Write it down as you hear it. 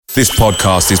This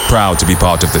podcast is proud to be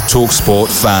part of the TalkSport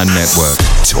Fan Network.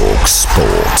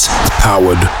 TalkSport.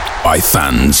 Powered by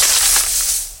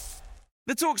fans.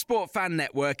 The TalkSport Fan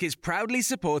Network is proudly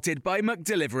supported by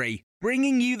McDelivery,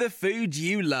 bringing you the food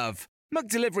you love.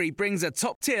 McDelivery brings a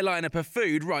top-tier lineup of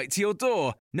food right to your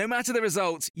door. No matter the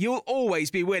result, you'll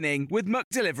always be winning with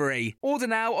McDelivery. Order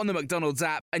now on the McDonald's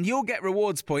app and you'll get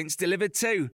rewards points delivered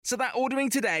too. So that ordering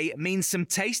today means some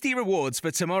tasty rewards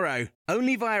for tomorrow.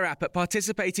 Only via app at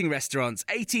participating restaurants.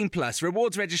 18 plus.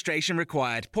 Rewards registration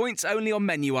required. Points only on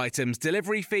menu items.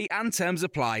 Delivery fee and terms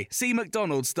apply. See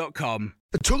mcdonalds.com.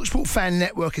 The TalkSport Fan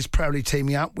Network is proudly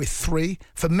teaming up with 3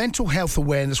 for Mental Health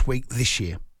Awareness Week this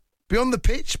year. Beyond the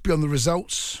pitch, beyond the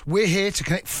results, we're here to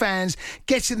connect fans,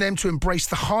 getting them to embrace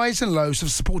the highs and lows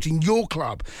of supporting your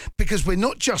club, because we're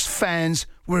not just fans,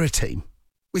 we're a team.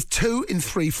 With 2 in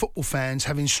 3 football fans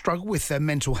having struggled with their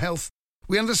mental health,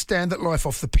 we understand that life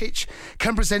off the pitch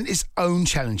can present its own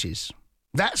challenges.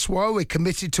 That's why we're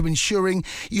committed to ensuring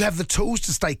you have the tools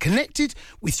to stay connected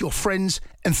with your friends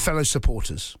and fellow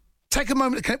supporters. Take a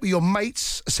moment to connect with your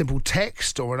mates. A simple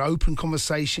text or an open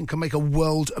conversation can make a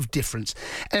world of difference.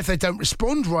 And if they don't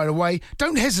respond right away,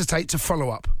 don't hesitate to follow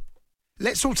up.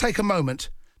 Let's all take a moment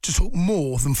to talk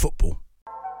more than football.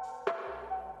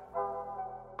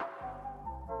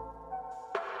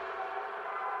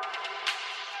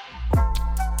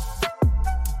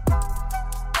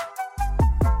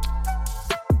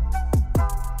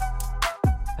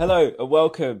 Hello and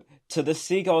welcome to the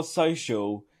Seagulls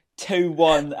Social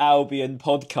 2-1 Albion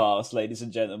podcast, ladies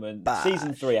and gentlemen. Bad.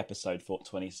 Season 3, episode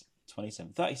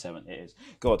 37 it is.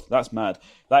 God, that's mad.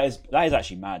 That is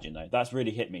actually mad, you know. That's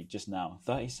really hit me just now.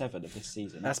 37 of this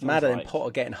season. That's madder than Potter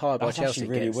getting hired by Chelsea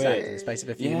really getting weird. sacked in the space of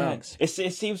a few months.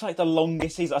 It seems like the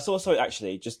longest season. I saw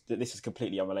actually, just this is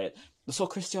completely unrelated. I saw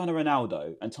Cristiano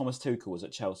Ronaldo and Thomas Tuchel was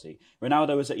at Chelsea.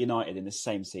 Ronaldo was at United in the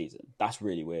same season. That's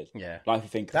really weird. Yeah. Like if you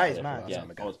think that about is it. mad.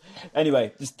 Yeah.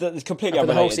 Anyway, it's completely For unrelated.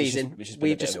 the whole season,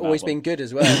 we've just always been been good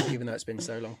as well, even though it's been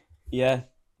so long. Yeah,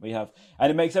 we have. And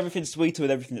it makes everything sweeter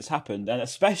with everything that's happened. And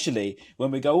especially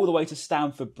when we go all the way to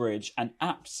Stamford Bridge and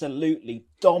absolutely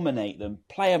dominate them,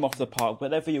 play them off the park,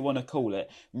 whatever you want to call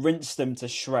it, rinse them to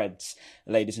shreds,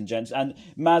 ladies and gents. And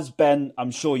Maz, Ben,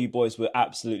 I'm sure you boys were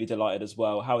absolutely delighted as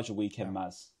well. How was your weekend,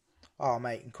 Maz? Oh,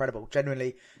 mate, incredible.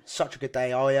 Genuinely, such a good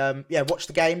day. I watched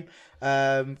the game,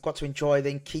 got to enjoy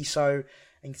the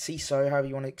Enciso, however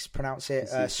you want to pronounce it,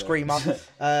 screamer.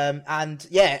 And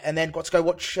then got to go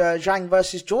watch Zhang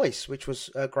versus Joyce, which was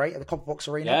great at the Copper Box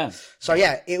Arena. Yeah. So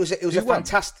it was a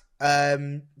fantastic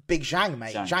big Zhang,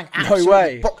 mate. Zhang absolutely, no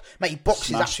way. Mate, he boxed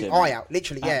his absolute eye out,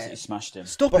 literally. Absolutely smashed him.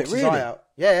 Stop it, really?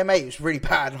 Yeah, mate, it was really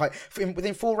bad. Like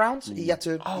within 4 rounds, he had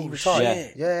to. He retired.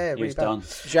 Shit. Yeah, really he was bad. Done.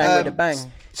 Zhang with a bang.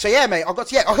 So mate, I got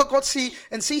to see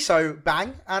Enciso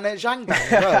bang and Zhang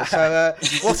bang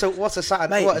as well. So what a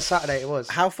Saturday! Mate, what a Saturday it was.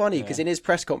 How funny, because in his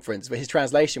press conference, his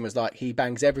translation was like, he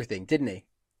bangs everything, didn't he?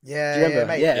 Yeah, Do you remember?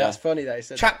 mate. Yeah, that's funny that he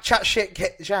said chat shit,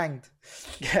 get Zhanged.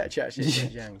 Yeah, chat shit,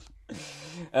 get Zhanged.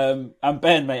 And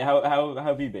Ben, mate, how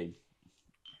have you been?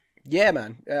 Yeah,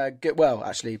 man. Good. Well,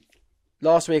 actually,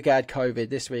 last week I had COVID.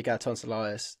 This week I had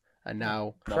tonsillitis, and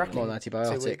now I'm on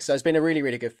antibiotics. So it's been a really,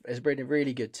 really good. It's been a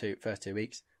really good first 2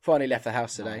 weeks. Finally left the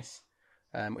house today,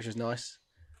 which was nice.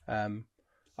 I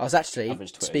was actually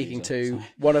speaking to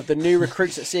one of the new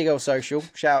recruits at Seagulls Social.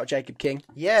 Shout out Jacob King.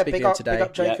 Yeah, big up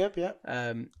Jacob.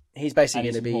 Yeah. He's basically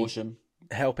going to be Horsham.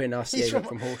 helping us. He's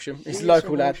from Horsham. He's a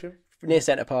local lad near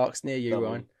Centre Parks, near you,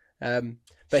 Ryan.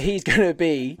 But he's going to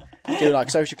be doing like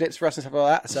social clips for us and stuff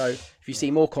like that. So if you see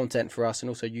more content for us and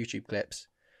also YouTube clips,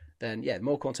 then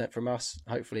more content from us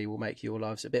hopefully will make your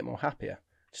lives a bit more happier.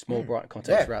 Just more Brighton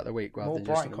content throughout the week rather than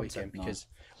just on the weekend, because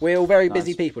we're all very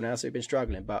busy people now, so we've been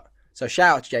struggling. But so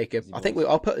shout out to Jacob. I think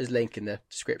I'll put his link in the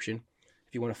description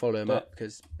if you want to follow him up,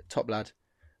 because top lad.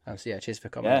 So cheers for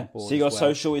coming on board. Seagulls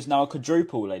Social is now a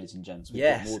quadruple, ladies and gents.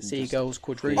 Yes, Seagulls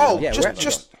quadruple. Oh,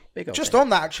 just on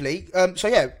that actually.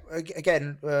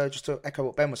 Again, just to echo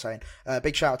what Ben was saying,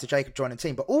 big shout out to Jacob joining the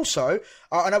team. But also,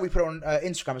 I know we put it on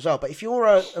Instagram as well. But if you're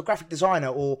a graphic designer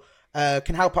or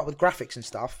can help out with graphics and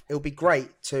stuff, it'll be great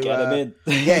to get them in.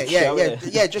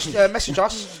 Just message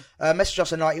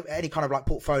us and like any kind of like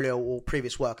portfolio or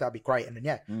previous work. That'd be great. And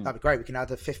then that'd be great. We can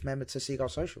add a 5th member to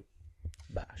Seagulls Social.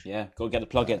 Bash. Yeah, got to get the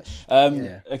plug in.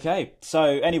 Okay, so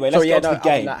anyway, let's go to the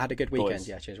game. I had a good weekend. Boys.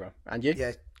 Yeah, cheers, Ryan. And you?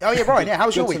 Yeah. Oh yeah, Ryan. Yeah, how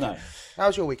was your weekend? How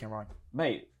was your weekend, Ryan?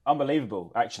 Mate,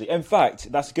 unbelievable. Actually, in fact,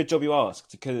 that's a good job you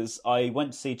asked, because I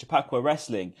went to see Chappaqua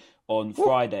Wrestling on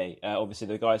Friday. Obviously,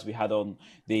 the guys we had on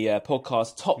the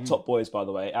podcast, top boys, by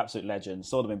the way, absolute legends.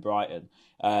 Saw them in Brighton.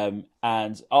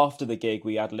 And after the gig,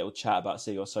 we had a little chat about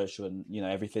SEAGULLS Social and, you know,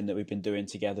 everything that we've been doing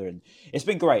together. And it's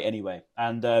been great anyway.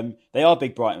 And they are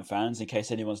big Brighton fans, in case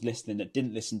anyone's listening that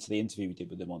didn't listen to the interview we did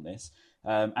with them on this.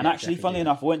 And actually, funnily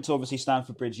enough, I went to obviously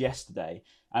Stamford Bridge yesterday.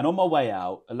 And on my way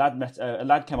out, a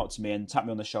lad came up to me and tapped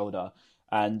me on the shoulder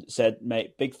and said,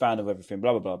 "Mate, big fan of everything,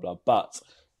 blah, blah, blah, blah. But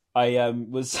I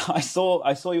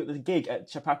saw you at the gig at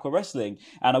Chappaqua Wrestling,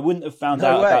 and I wouldn't have found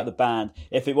out about the band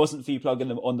if it wasn't for you plugging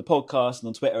them on the podcast and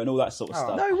on Twitter and all that sort of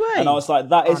stuff." No way! And I was like,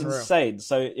 that is insane.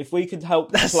 So if we could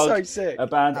help plug a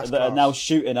band that are now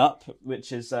shooting up,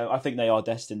 which is, I think they are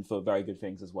destined for very good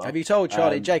things as well. Have you told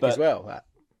Charlie and Jake as well? That?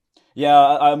 Yeah,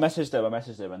 I messaged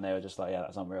them, and they were just like, "Yeah,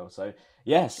 that's unreal." So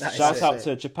yes, shout out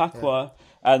to Chappaqua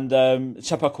and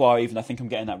Chappaqua. Even I think I'm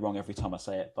getting that wrong every time I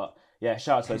say it, but. Yeah,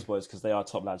 shout out to those boys because they are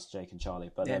top lads, Jake and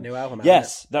Charlie. But new album.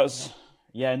 Yes, that was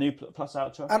new plus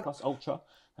ultra, plus ultra,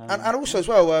 and also as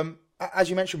well. As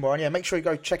you mentioned, Warren, make sure you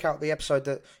go check out the episode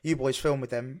that you boys filmed with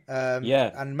them.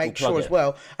 And make sure as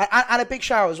well. And a big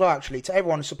shout out as well, actually, to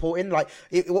everyone supporting. Like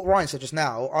what Ryan said just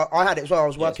now, I had it as well. I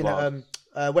was working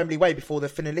at Wembley Way before the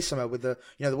Finalissima with the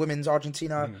women's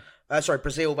Argentina,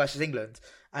 Brazil versus England.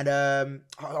 And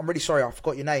I'm really sorry, I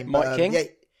forgot your name. Mike King.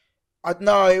 Yeah,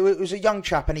 no, it was a young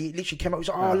chap, and he literally came up. He was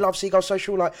like, "Oh, I love SEAGULLS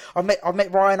Social. Like, I've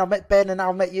met Ryan, I've met Ben, and now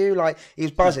I've met you." Like, he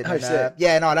was buzzing.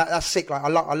 That's sick. Like, I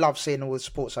love seeing all the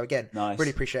support. So again,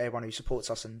 really appreciate everyone who supports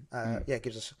us and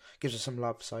gives us some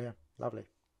love. So yeah, lovely.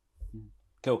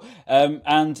 Cool.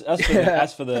 And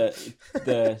as for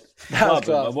the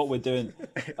club, what we're doing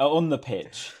on the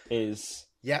pitch is.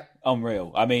 Yeah,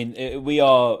 unreal. I mean, we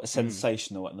are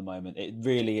sensational at the moment. It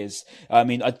really is. I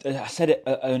mean, I said it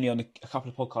only on a couple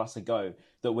of podcasts ago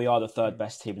that we are the third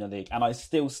best team in the league, and I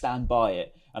still stand by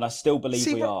it, and I still believe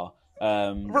we are.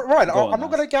 Right, I'm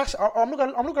not going to guess. I'm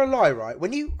not going to lie. Right,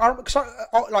 when you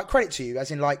like credit to you,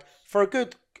 as in like for a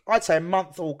good, I'd say a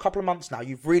month or a couple of months now,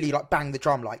 you've really like banged the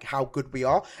drum like how good we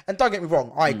are. And don't get me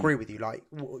wrong, I agree with you. Like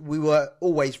we were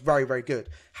always very, very good.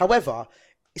 However,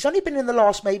 it's only been in the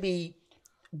last maybe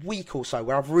week or so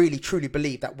where I've really truly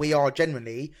believed that we are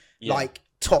genuinely like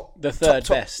top, the third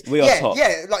top. best. We are top.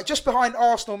 Yeah, like just behind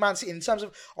Arsenal, Man City in terms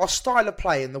of our style of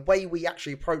play and the way we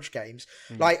actually approach games.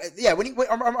 Like, yeah,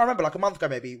 I remember like a month ago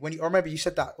maybe I remember you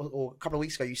said that, or a couple of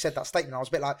weeks ago you said that statement. I was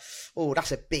a bit like, oh,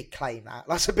 that's a big claim.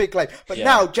 That's a big claim. But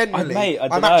now, genuinely,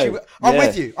 I'm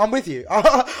with you.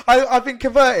 I've been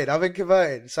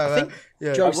converted. So I think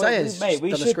Joe Sayers done a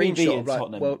screenshot of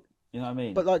Tottenham. You know what I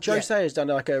mean? But like Joe Sayers done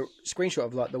like a screenshot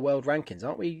of like the world rankings,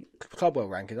 aren't we? Club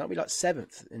world rankings, aren't we? Like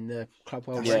 7th in the club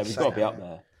world rankings. Yeah, we've got to be up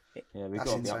there. Yeah, we've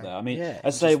got to be up there. I mean,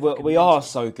 as I say, we are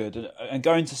so good. And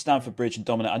going to Stamford Bridge and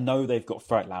dominate, I know they've got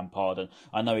Frank Lampard, and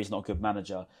I know he's not a good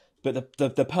manager. But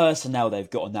the personnel they've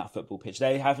got on that football pitch,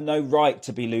 they have no right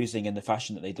to be losing in the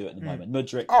fashion that they do at the moment.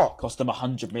 Mudryk cost them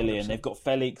 100 million. They've got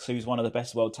Felix, who's one of the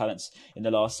best world talents in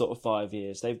the last sort of 5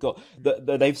 years. They've got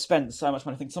they've spent so much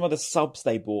money. I think some of the subs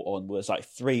they bought on was like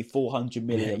 300-400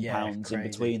 million pounds crazy. In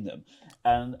between them.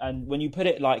 And when you put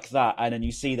it like that, and then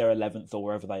you see they're 11th or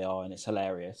wherever they are, and it's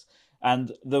hilarious.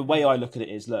 And the way I look at it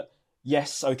is, look,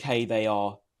 yes, okay, they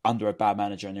are under a bad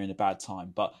manager and they're in a bad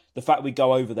time, but the fact we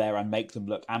go over there and make them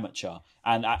look amateur,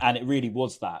 and it really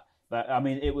was that. I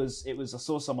mean, it was. I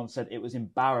saw someone said it was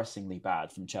embarrassingly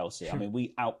bad from Chelsea. I mean,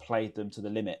 we outplayed them to the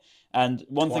limit. And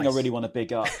one thing I really want to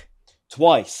big up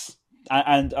twice,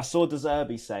 and I saw De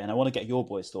Zerbi say, and I want to get your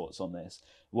boys' thoughts on this,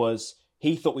 was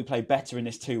he thought we played better in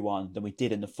this 2-1 than we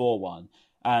did in the 4-1.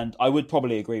 And I would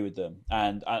probably agree with them.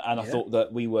 And I thought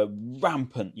that we were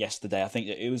rampant yesterday. I think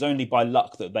it was only by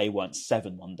luck that they weren't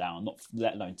 7-1 down, not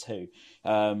let alone 2.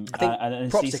 I think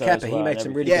and props to Kepa. He made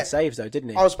some really good saves, though, didn't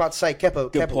he? I was about to say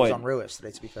Kepa was unreal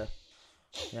yesterday, to be fair.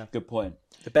 Yeah, good point.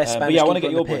 The best Spanish I want to get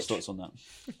your boys' thoughts on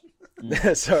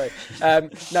that. Sorry.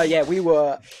 We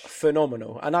were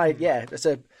phenomenal. And it's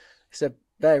a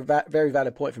very, very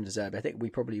valid point from De Zerbi. I think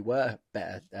we probably were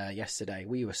better yesterday.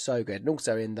 We were so good. And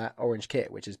also in that orange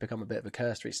kit, which has become a bit of a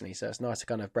curse recently. So it's nice to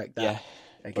kind of break that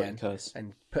again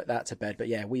and put that to bed. But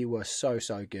yeah, we were so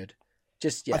good.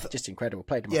 Just incredible.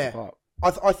 Played them off the park.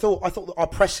 I thought that our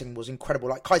pressing was incredible.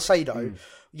 Like Caicedo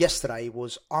yesterday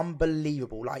was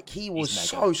unbelievable. Like he was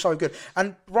so good.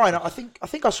 And Ryan, I think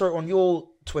I saw it on your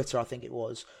Twitter. I think it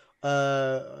was.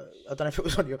 I don't know if it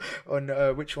was on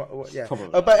which one. Yeah,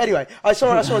 but anyway, I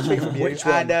saw a tweet from you. Which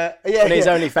one? And on his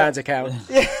OnlyFans account.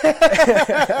 If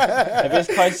it's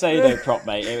Caicedo prop,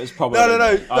 mate, it was probably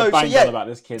no. I banged on about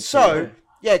this kid. So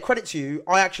Yeah, credit to you.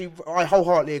 I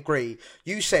wholeheartedly agree.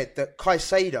 You said that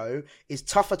Caicedo is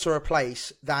tougher to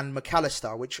replace than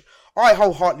McAllister, which I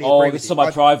wholeheartedly agree with. This is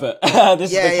my private.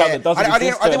 This is the account that doesn't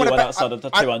exist to anyone outside of the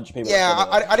 200 people. Yeah,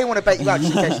 I didn't want to bet you out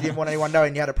just in case you didn't want anyone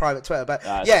knowing you had a private Twitter. But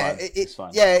it's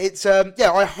fine.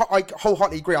 I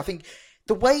wholeheartedly agree. I think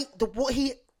what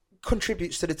he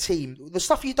contributes to the team, the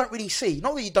stuff you don't really see.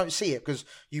 Not that you don't see it, because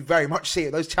you very much see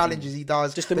it. Those challenges he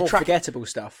does, just the more forgettable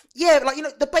stuff. Yeah,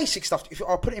 like the basic stuff. If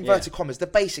I'll put it in inverted commas, the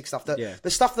basic stuff the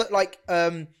stuff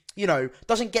that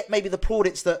doesn't get maybe the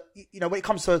plaudits that when it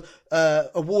comes to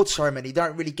award ceremony, you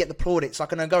don't really get the plaudits.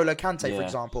 Like an N'Golo Kante, for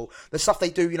example, the stuff they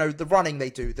do, the running they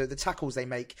do, the tackles they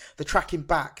make, the tracking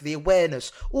back, the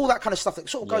awareness, all that kind of stuff that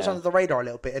sort of goes under the radar a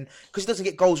little bit. And because he doesn't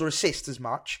get goals or assists as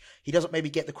much, he doesn't maybe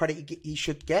get the credit he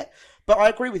should get. But I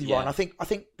agree with you, Ryan. I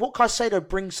think what Caicedo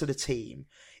brings to the team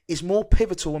is more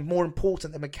pivotal and more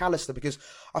important than McAllister, because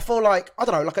I feel like, I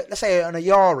don't know, let's say an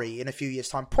Ayari in a few years'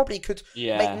 time probably could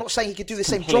I'm not saying he could do the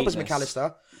same job as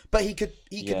McAllister, but he could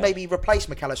maybe replace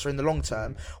McAllister in the long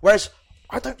term. Whereas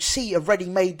I don't see a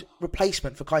ready-made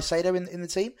replacement for Caicedo in the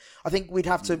team. I think we'd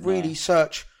have to really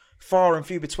search far and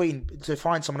few between to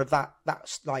find someone of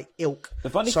that's like ilk. The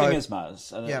funny thing is, Maz,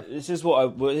 this is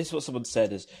what someone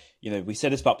said is, we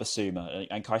said this about Basuma,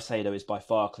 and Caicedo is by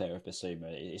far clear of Basuma.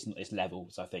 It's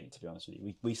levels, I think, to be honest with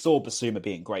you. We saw Basuma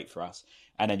being great for us,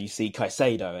 and then you see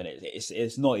Caicedo, and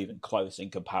it's not even close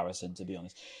in comparison, to be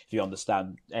honest, if you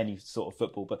understand any sort of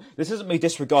football. But this isn't me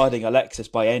disregarding Alexis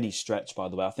by any stretch, by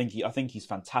the way. I think he's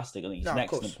fantastic. I think he's an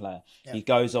excellent player. Yeah. He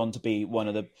goes on to be one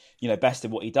of the best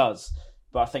in what he does.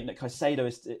 But I think that Caicedo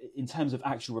is, in terms of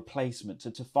actual replacement,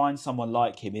 to find someone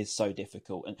like him is so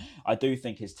difficult. And I do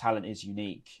think his talent is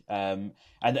unique. And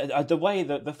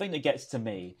the thing that gets to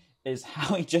me is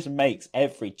how he just makes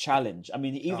every challenge. I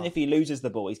mean, even if he loses the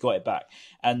ball, he's got it back.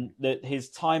 And his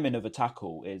timing of a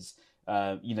tackle is,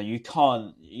 you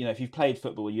can't, if you've played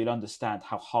football, you'll understand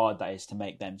how hard that is to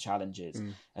make them challenges,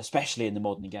 especially in the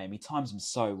modern game. He times them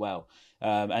so well.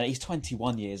 And he's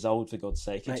 21 years old, for God's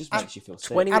sake. It just makes you feel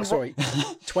sick.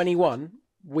 21.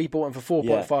 We bought him for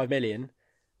 4.5 million.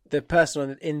 The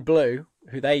person in blue,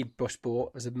 who they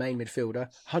bought as a main midfielder,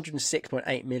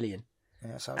 106.8 million.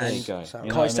 Yeah, so and there you go.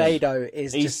 Caicedo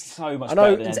is he's just so much. I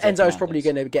know better than Enzo's probably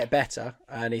going to get better,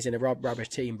 and he's in a rubbish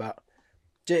team, but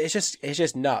it's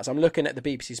just nuts. I'm looking at the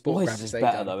BBC Sport graphics. Is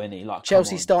better though, isn't he? Like,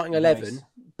 Chelsea's starting 11,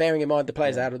 bearing in mind the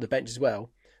players out of the bench as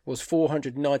well, was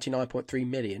 499.3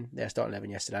 million. Their starting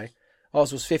 11 yesterday.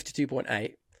 Ours was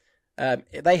 52.8.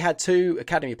 They had two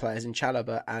academy players in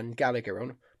Chalobah and Gallagher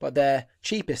on, but their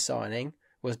cheapest signing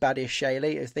was Badish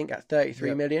Shaley, I think, at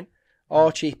 33 million.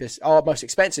 Our most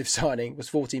expensive signing was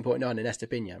 14.9 in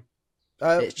Estepinian.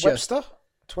 Webster,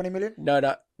 20 million?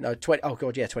 No, 20. Oh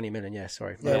god, 20 million. Yeah,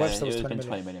 sorry. Yeah, Webster was 20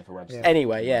 million for Webster. Yeah.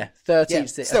 Anyway, 13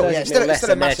 still less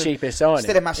than their cheapest signing.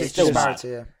 Still a massive disparity.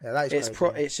 Yeah, that is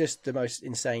crazy. It's just the most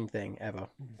insane thing ever.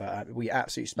 But we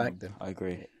absolutely spanked them. I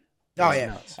agree. Oh yeah,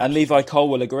 nuts. And Levi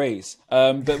Colwell agrees.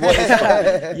 But what is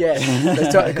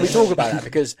that? Can we talk about that,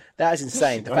 because that is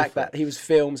insane. The fact that he was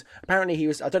filmed. Apparently he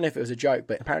was. I don't know if it was a joke,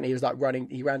 but apparently he was like running.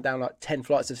 He ran down like 10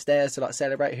 flights of stairs to like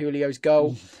celebrate Julio's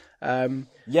goal. Mate,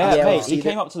 he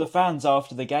came up to the fans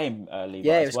after the game.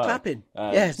 Levi, he was clapping.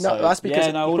 That's because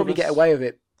he probably get away with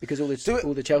it. Because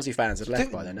all the Chelsea fans had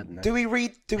left by then, hadn't they? Do we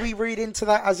read into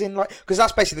that as in, like, because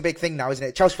that's basically the big thing now, isn't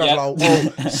it? Chelsea fans are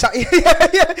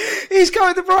like, he's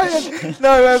going to Brighton.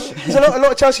 No, there's a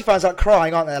lot of Chelsea fans like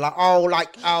crying, aren't they?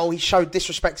 Like, he showed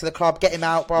disrespect to the club, get him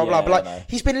out, blah blah. But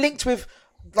he's been linked with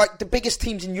like the biggest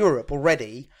teams in Europe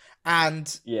already.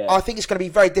 And I think it's going to be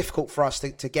very difficult for us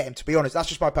to get him, to be honest. That's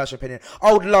just my personal opinion.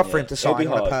 I would love for him to sign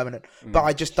on a permanent, but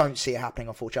I just don't see it happening,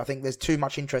 unfortunately. I think there's too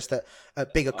much interest at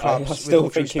bigger clubs. I still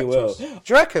think he will. Do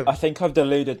you reckon? I think I've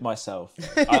deluded myself.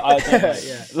 I don't know.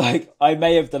 Like, I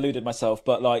may have deluded myself,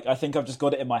 but like, I think I've just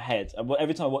got it in my head. And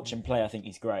every time I watch him play, I think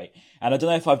he's great. And I don't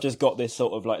know if I've just got this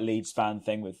sort of like Leeds fan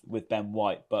thing with Ben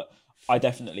White, but I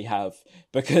definitely have,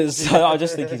 because I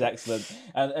just think he's excellent.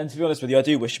 And to be honest with you, I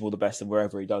do wish him all the best, and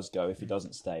wherever he does go, if he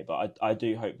doesn't stay. But I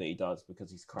do hope that he does,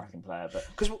 because he's a cracking player. But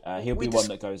he'll be one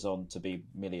that goes on to be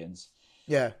millions.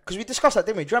 Yeah, because we discussed that,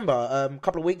 didn't we? Do you remember a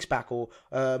couple of weeks back or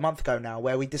a month ago now,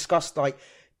 where we discussed like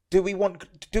do we want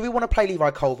to play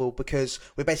Levi Colville because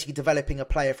we're basically developing a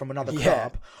player from another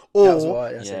club,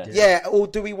 or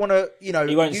do we want to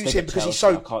use him because he's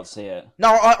so? I can't see it. No,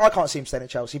 I can't see him staying at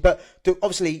Chelsea, but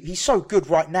obviously he's so good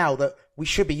right now that we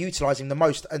should be utilising the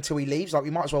most until he leaves. Like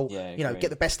we might as well, get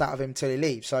the best out of him until he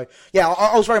leaves. So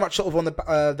I was very much sort of on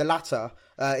the latter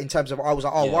in terms of I was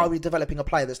like, why are we developing a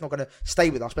player that's not going to stay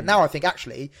with us? But now I think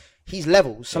actually he's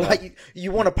levels. So like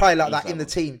you want to play like that in the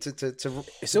team to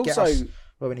it's also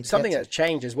something that's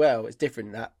changed as well. It's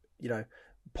different that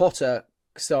Potter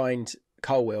signed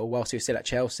Colwill whilst he was still at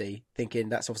Chelsea, thinking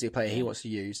that's obviously a player he wants to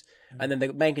use. And then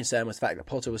the main concern was the fact that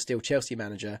Potter was still Chelsea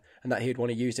manager and that he would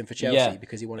want to use him for Chelsea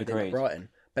because he wanted him at Brighton.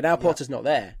 But now Potter's not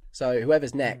there, so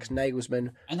whoever's next,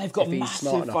 Nagelsmann, and they've got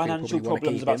massive financial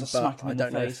problems about to smack him in the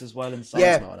face as well.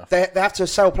 They have to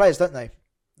sell players, don't they?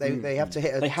 They have to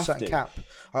hit a certain cap.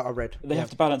 I read they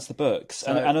have to balance the books,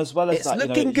 so and as well as it's that,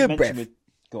 looking good, Brev.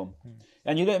 Go on,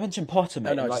 and you don't mention Potter,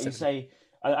 mate. Like you say,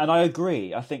 and I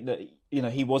agree. I think that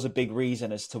he was a big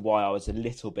reason as to why I was a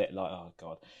little bit like, oh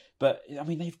god. But I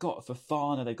mean, they've got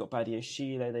Fofana, they've got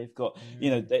Badiashile, they've got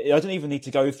I don't even need to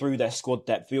go through their squad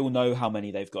depth. We all know how many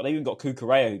they've got. They even got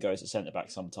Cucurella who goes at centre back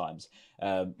sometimes.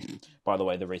 By the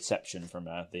way, the reception from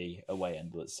the away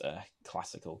end was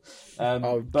classical.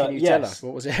 But can you tell us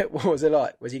what was it? What was it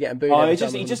like? Was he getting booed?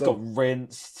 He just got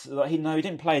rinsed. Like, he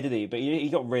didn't play, did he? But he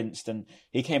got rinsed, and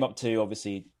he came up to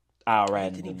obviously our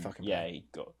end.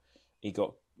 He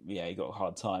got a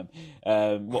hard time.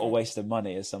 What a waste of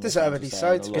money, as some because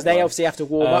they obviously have to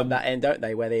warm up that end, don't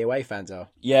they, where the away fans are?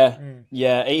 Yeah.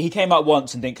 He came out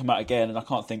once and didn't come out again, and I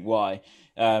can't think why.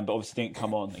 But obviously didn't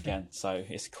come on again, so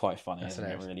it's quite funny, isn't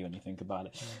it? Really, when you think about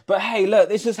it. But hey, look,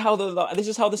 this is how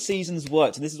the season's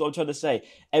worked, and this is what I'm trying to say.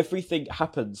 Everything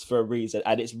happens for a reason,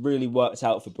 and it's really worked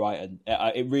out for Brighton.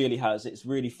 It really has. It's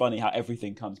really funny how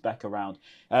everything comes back around.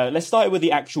 Let's start with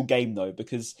the actual game though,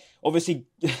 because obviously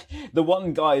the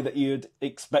one guy that you'd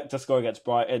expect to score against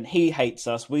Brighton, he hates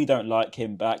us. We don't like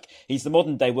him back. He's the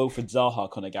modern day Wilfred Zaha,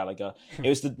 Conor Gallagher. It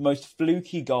was the most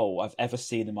fluky goal I've ever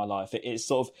seen in my life. It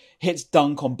sort of hits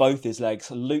dunk on both his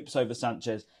legs, loops over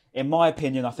Sanchez. In my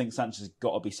opinion, I think Sanchez has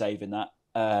got to be saving that.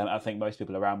 I think most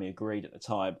people around me agreed at the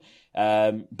time.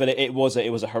 But it was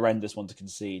a horrendous one to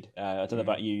concede. I don't know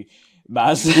about you,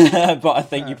 Maz, but I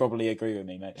think you probably agree with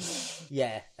me, mate.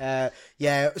 Yeah.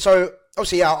 So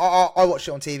obviously, I watched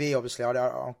it on TV. Obviously,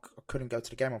 I couldn't go to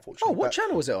the game, unfortunately. Oh, what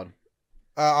channel was it on?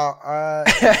 About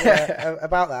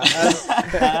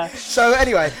that. So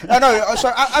anyway,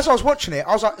 so as I was watching it,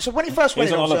 I was like, so when it first went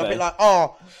in, I was a bit like,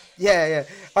 yeah.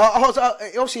 I was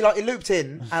obviously like it looped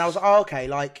in, and I was like,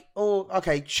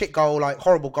 okay, shit goal, like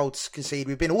horrible goal to concede.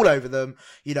 We've been all over them,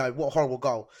 what a horrible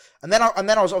goal. And then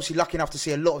I was obviously lucky enough to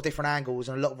see a lot of different angles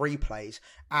and a lot of replays.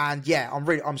 And yeah,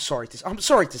 I'm sorry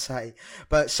to say,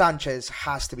 but Sanchez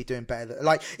has to be doing better.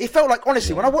 Like it felt like,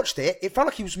 honestly, when I watched it, it felt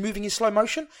like he was moving in slow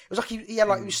motion. It was like he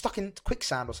was stuck in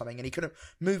quicksand or something, and he couldn't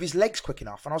move his legs quick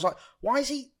enough. And I was like, why is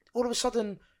he all of a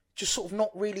sudden just sort of not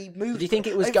really moving? Do you think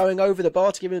it was going over the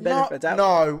bar to give him the benefit of the doubt?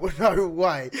 No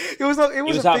way. It was not. It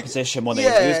was out of position, wasn't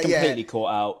he? He was completely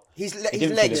caught out. His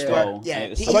legs were.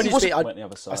 Yeah, he went the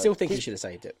other side. I still think he should have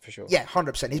saved it for sure. Yeah,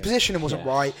 100%. His positioning wasn't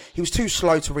right. He was too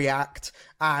slow to react,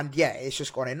 and yeah, it's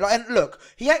just gone in. And look,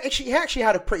 he actually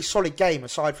had a pretty solid game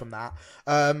aside from that.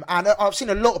 And I've seen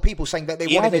a lot of people saying that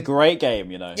he had a great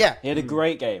game. Yeah, he had a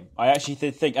great game. I actually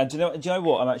did think, and do you know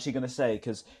what I'm actually going to say?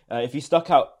 Because if you stuck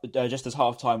out just as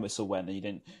half-time whistle went and you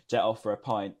didn't jet off for a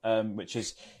pint, which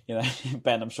is,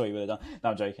 Ben, I'm sure you would have done. No,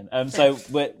 I'm joking. So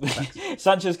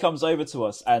Sanchez comes over to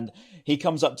us and he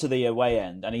comes up to the away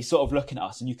end and he's sort of looking at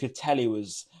us, and you could tell he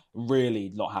was really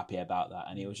not happy about that,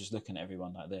 and he was just looking at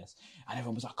everyone like this, and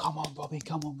everyone was like, come on Robbie.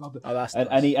 Oh, that's nice.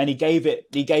 and he gave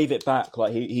it back,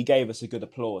 like he gave us a good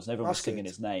applause, and everyone was singing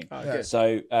his name.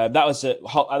 So that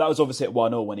was obviously at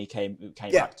 1-1 when he came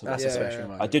back to us.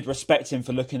 I did respect him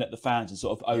for looking at the fans and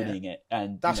sort of owning it,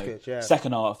 and that's good. Yeah.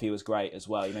 Second half he was great as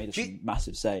well. He made some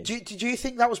massive saves. Do you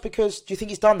think that was because? Do you think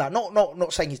he's done that?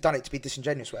 Not saying he's done it to be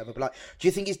disingenuous or whatever, but like, do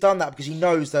you think he's done that because he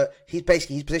knows that his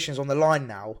position's on the line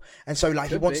now, and so like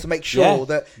he wants to make sure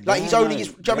that like he's owning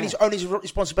his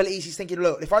responsibilities. He's thinking,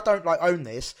 look, if I don't like own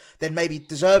this, then maybe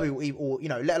De Zerbi or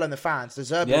let alone the fans, De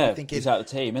Zerbi will be thinking he's out of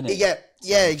the team, isn't he?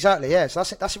 Yeah, exactly. Yeah, so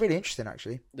that's really interesting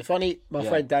actually. My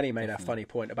friend Danny made a funny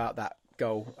point about that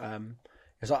goal.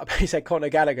 He said Conor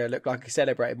Gallagher looked like he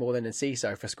celebrated more than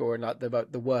Enciso for scoring like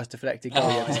the worst deflected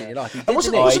goal you ever seen in your life. He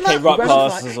came right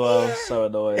past as well. So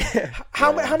annoying.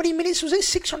 How many minutes was it?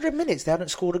 600 minutes. They hadn't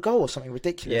scored a goal or something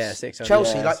ridiculous. Yeah, 600.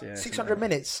 Chelsea 600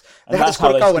 minutes. They hadn't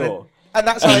scored a goal. And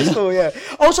that's how they score, yeah.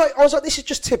 I was like, this is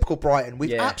just typical Brighton.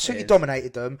 We've absolutely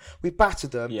dominated them. We've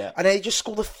battered them. Yeah. And they just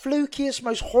score the flukiest,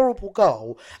 most horrible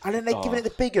goal. And then they're giving it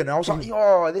the big one. And I was like,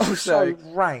 this is so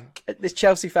rank. This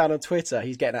Chelsea fan on Twitter,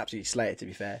 he's getting absolutely slated, to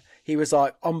be fair. He was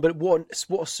like, but what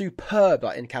a superb,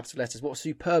 like in capital letters, what a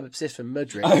superb assist from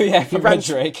Mudryk. Oh, yeah, from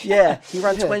Mudryk. Yeah, he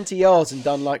ran 20 yards and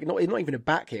done like, not even a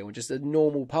back heel, just a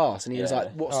normal pass. And he was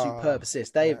like, what a superb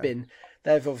assist.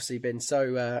 They've obviously been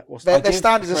so... their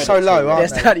standards are so low,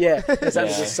 aren't they? Their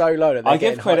standards are so low. That I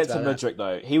give credit to Mudryk,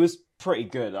 though. He was pretty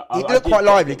good. He looked quite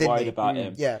lively, didn't he? About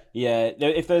him. Yeah.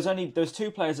 If there's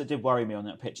two players that did worry me on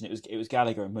that pitch, and it was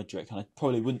Gallagher and Mudryk, and I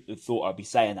probably wouldn't have thought I'd be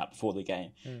saying that before the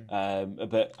game.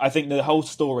 But I think the whole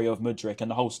story of Mudryk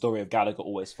and the whole story of Gallagher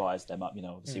always fires them up.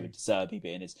 Obviously with De Zerbi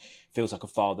being feels like a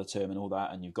father to him and all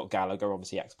that, and you've got Gallagher,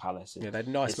 obviously ex-Palace. Yeah, they had a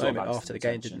nice moment after the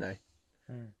game, didn't they?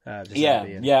 I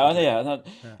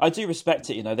do respect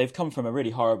it. They've come from a really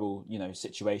horrible,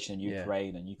 situation in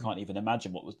Ukraine, and you can't even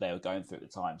imagine what they were going through at the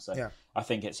time. So I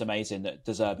think it's amazing that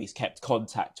De Zerbi's kept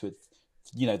contact with,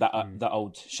 that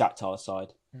old Shakhtar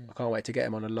side. I can't wait to get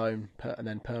him on a loan and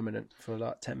then permanent for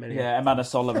like 10 million. Yeah, Amanda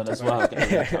Solomon as well.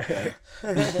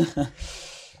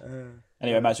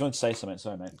 Anyway, Matt, do you want to say something?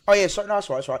 Sorry, mate. Oh, yeah, sorry, no, that's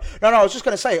right. No, I was just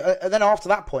going to say, and then after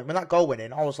that point, when that goal went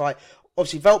in, I was like,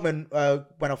 obviously, Veltman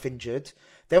went off injured.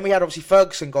 Then we had, obviously,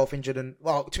 Ferguson go off injured. And,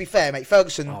 well, to be fair, mate,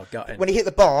 Ferguson, when he hit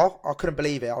the bar, I couldn't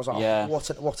believe it. I was like,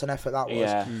 what an effort that was.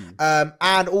 Yeah.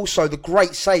 And also the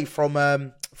great save from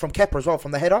Kepa as well,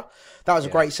 from the header. That was a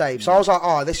great save. So I was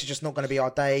like, this is just not going to be our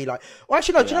day. Do you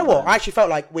know what? I actually felt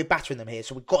like we're battering them here,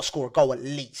 so we've got to score a goal at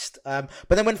least. But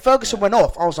then when Ferguson went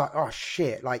off, I was like, oh,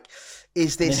 shit.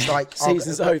 Is this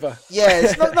season's over?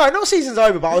 Yeah, not season's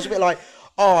over, but I was a bit like,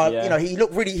 he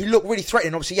looked really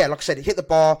threatening. Obviously, like I said, he hit the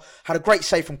bar, had a great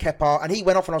save from Kepa, and he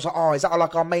went off, and I was like, is that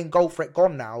like our main goal threat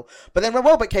gone now? But then when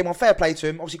Welbeck came on, fair play to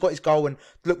him, obviously got his goal and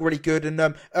looked really good. And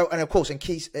of course,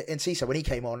 Enciso, when he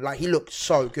came on, he looked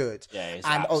so good. Yeah,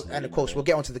 and of course, we'll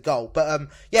get onto the goal. But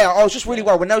I was just really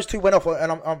worried when those two went off,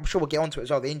 and I'm sure we'll get onto it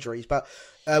as well, the injuries. But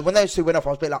when those two went off,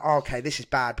 I was a bit like, okay, this is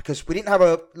bad, because we didn't have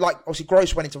obviously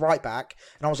Gross went into right back,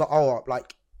 and I was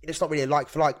like, it's not really a like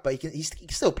for like, but he can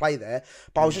still play there.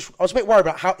 But I was a bit worried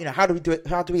about how do we do it?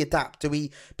 How do we adapt? Do we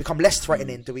become less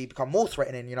threatening? Do we become more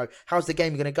threatening? How's the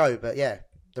game going to go? But yeah,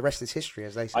 the rest is history,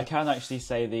 as they say. I can actually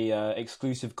say the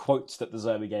exclusive quotes that the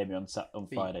Zerbi gave me on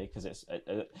Friday, because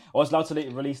I was allowed to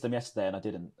release them yesterday and I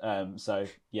didn't. So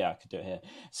yeah, I could do it here.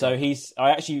 So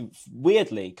I actually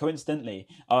weirdly, coincidentally,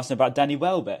 asked him about Danny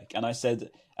Welbeck, and I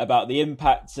said about the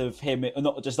impact of him,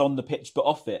 not just on the pitch but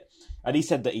off it. And he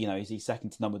said that he's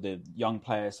second to none with the young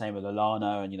players, same with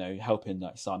Lallana, and helping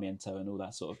like Sarmiento and all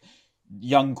that sort of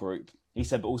young group. He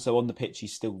said, but also on the pitch,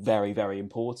 he's still very, very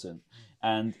important.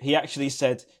 And he actually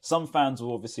said some fans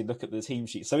will obviously look at the team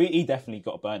sheet. So he definitely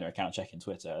got a burner account checking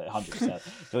Twitter, 100%.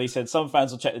 But he said some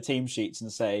fans will check the team sheets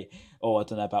and say, "Oh, I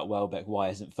don't know about Welbeck. Why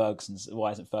isn't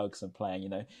Ferguson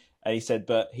playing?" And he said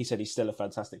he's still a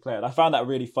fantastic player. And I found that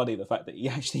really funny, the fact that he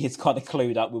actually is kind of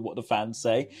clued up with what the fans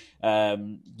say.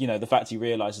 The fact he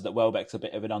realises that Welbeck's a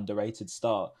bit of an underrated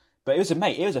star. But it was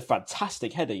a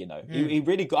fantastic header, He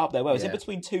really got up there well. It was in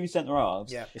between two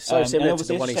centre-halves. Yeah. It's so similar to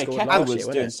the one he scored last year, was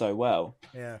doing so well.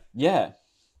 Yeah. Yeah.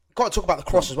 Got to talk about the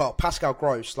cross as well. Pascal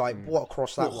Gross, what a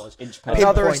cross that was.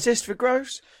 Another assist for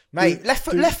Gross? Mate, left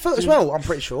foot as well, I'm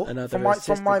pretty sure.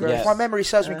 If my memory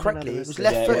serves me correctly, it was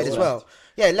left-footed as well.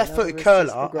 Yeah, left-footed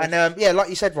curler. And like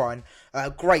you said, Ryan,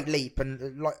 great leap. And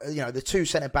the two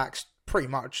centre-backs pretty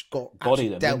much got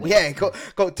dealt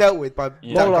with by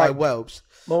Welbs.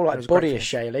 More like body of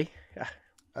Shaley.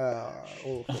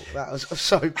 Awful. That was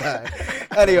so bad.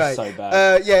 Anyway, so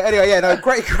bad.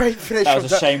 Great finish. That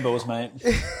was a shambles, mate.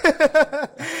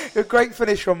 A great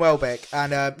finish from Welbeck,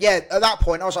 and at that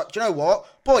point I was like, do you know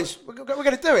what, boys, we're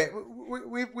going to do it.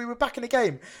 We were back in the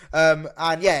game,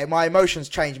 my emotions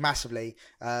changed massively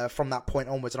from that point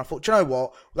onwards, and I thought, do you know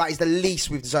what, that is the least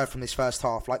we've deserved from this first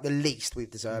half, like the least we've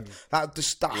deserved.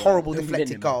 That horrible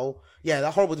deflected goal. Yeah,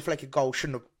 that horrible deflected goal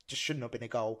shouldn't have been a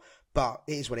goal. But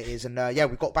it is what it is, and we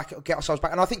get ourselves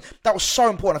back, and I think that was so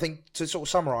important. I think to sort of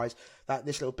summarise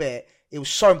this little bit, it was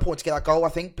so important to get that goal. I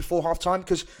think before half time,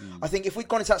 because I think if we'd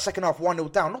gone into that second half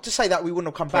 1-0 down, not to say that we wouldn't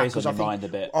have come back, because I think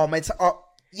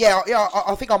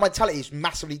I think our mentality is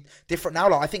massively different now.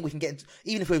 Like I think we can get into,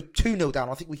 even if we're 2-0 down,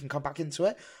 I think we can come back into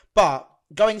it. But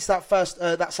going into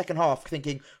that second half,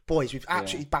 thinking, boys, we've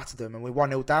absolutely battered them, and we're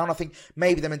 1-0 down. I think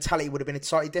maybe the mentality would have been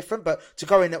slightly different, but to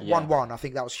go in at 1-1, I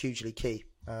think that was hugely key.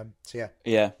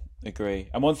 Yeah, Agree.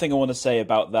 And one thing I want to say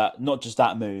about that, not just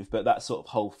that move, but that sort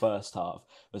of whole first half,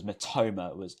 was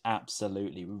Matoma was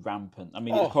absolutely rampant. I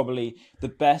mean, it's probably the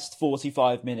best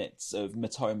 45 minutes of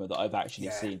Matoma that I've actually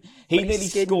seen. He nearly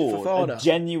scored a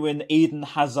genuine Eden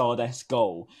Hazard-esque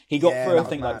goal. He got through, I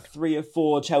think, like 3 or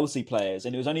 4 Chelsea players,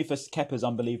 and it was only for Kepa's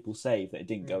unbelievable save that it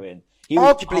didn't go in. He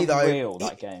was unreal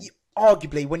that game.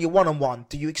 Arguably, when you're 1-on-1,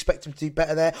 do you expect him to do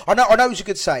better there? I know it was a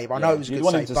good save. I know it was a good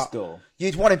save, but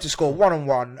you'd want him to score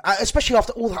 1-on-1, especially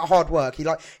after all that hard work. He's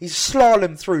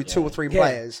slalom through 2 or 3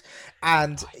 players,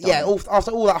 and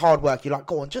after all that hard work, you're like,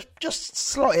 go on, just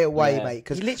slot it away, mate.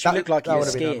 Because he literally looked like he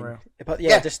was skiing. But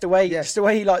just the way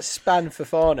he like spanned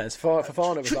Fofana.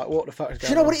 Fofana was like, what the fuck is going on? Do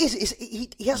you know what it is?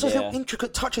 He has those little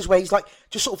intricate touches where he's like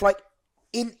just sort of like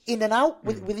in and out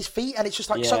with his feet, and it's just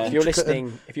like so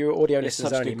intricate. If you're audio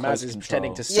listeners only, Maz is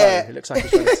pretending to sew. It looks like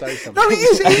he's trying to sew something. No, it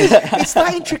is. It's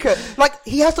that intricate. Like,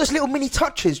 he has those little mini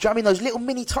touches. Do you know what I mean? Those little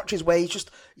mini touches where he's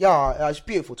just, it's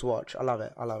beautiful to watch. I love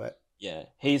it. Yeah,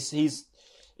 he's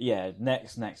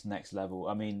next level.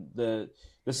 I mean, the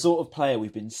sort of player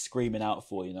we've been screaming out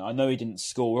for. You know, I know he didn't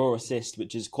score or assist,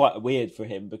 which is quite weird for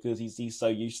him because he's so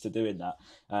used to doing that.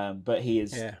 But he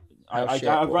is. Yeah.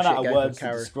 I've run out of words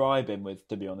to describe him with,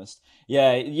 to be honest.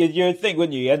 Yeah, you'd think,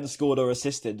 wouldn't you? He hadn't scored or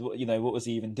assisted. You know, what was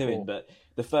he even doing? But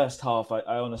the first half, I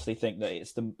honestly think that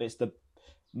it's the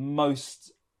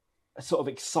most sort of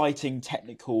exciting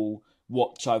technical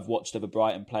watch I've watched of a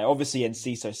Brighton player. Obviously,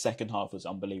 Enciso's second half was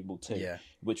unbelievable too,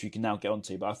 which we can now get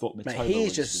onto. But I thought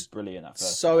Matoma was brilliant at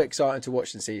first. So exciting to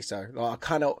watch Enciso.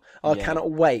 Like, I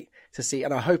cannot wait to see,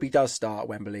 and I hope he does start at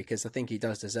Wembley because I think he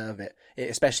does deserve it.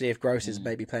 Especially if Gross is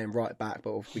maybe playing right back,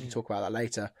 but we can talk about that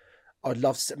later. I'd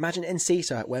love to imagine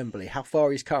Enciso at Wembley. How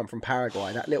far he's come from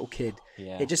Paraguay. That little kid.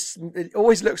 Yeah. It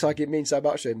always looks like it means so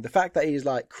much to him. The fact that he's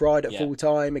like cried at full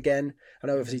time again. I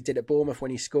know obviously he did at Bournemouth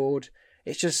when he scored.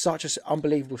 It's just such an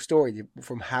unbelievable story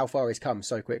from how far he's come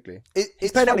so quickly.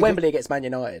 He's playing at Wembley against Man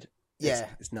United. Yeah,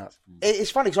 it's nuts.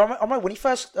 It's funny because I remember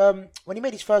when he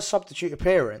made his first substitute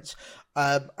appearance.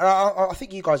 I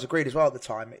think you guys agreed as well at the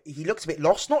time. He looked a bit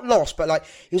lost, not lost, but like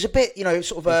he was a bit,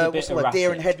 sort of what's the word,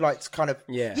 deer in headlights kind of.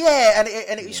 And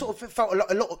it sort of felt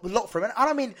a lot for him. And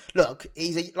I mean, look,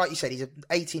 like you said, he's an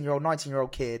 18-year-old,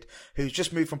 19-year-old kid who's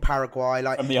just moved from Paraguay,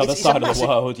 like from the other side of the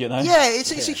world, you know. Yeah,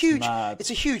 it's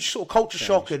a huge sort of culture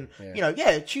shock, and it's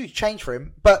a huge change for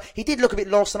him. But he did look a bit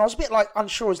lost, and I was a bit like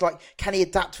unsure as like, can he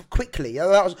adapt quickly?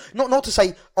 That was not to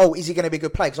say, is he going to be a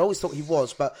good player? Because I always thought he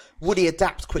was, but would he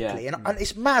adapt quickly? And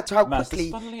it's mad how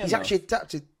quickly he's actually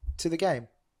adapted to the game.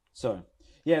 Sorry.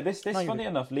 Yeah, this funny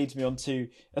enough leads me on to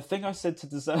a thing I said to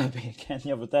De Zerbi again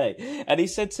the other day. And he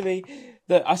said to me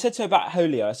that I said to him about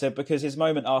Julio, I said because his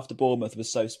moment after Bournemouth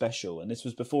was so special, and this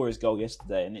was before his goal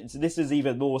yesterday, and this is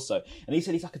even more so. And he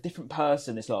said he's like a different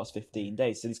person this last 15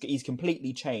 days. So he's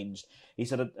completely changed. He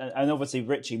said, and obviously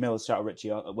Richie Mills, shout out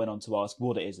Richie, went on to ask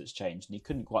what it is that's changed, and he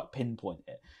couldn't quite pinpoint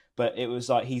it. But it was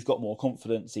like he's got more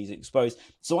confidence, he's exposed.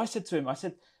 So I said to him,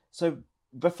 so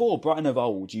before, Brighton of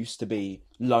old used to be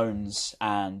loans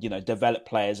and, develop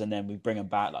players and then we bring them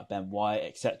back like Ben White,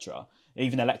 etc.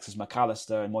 Even Alexis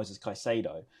McAllister and Moises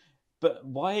Caicedo. But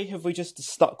why have we just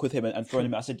stuck with him and thrown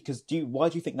him out? I said, why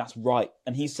do you think that's right?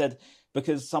 And he said,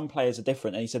 because some players are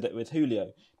different. And he said that with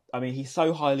Julio, I mean, he's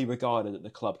so highly regarded at the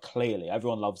club, clearly.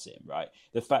 Everyone loves him, right?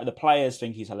 The players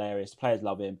think he's hilarious. The players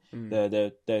love him.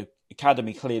 The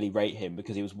academy clearly rate him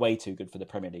because he was way too good for the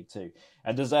Premier League too.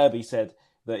 And De Zerbi said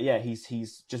that,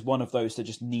 he's just one of those that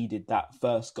just needed that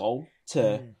first goal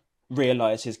to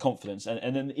realise his confidence.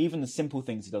 And then even the simple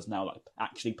things he does now, like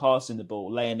actually passing the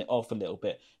ball, laying it off a little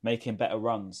bit, making better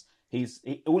runs.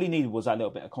 All he needed was that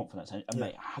little bit of confidence. And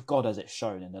mate, God, has it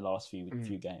shown in the last few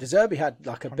games. De Zerbi had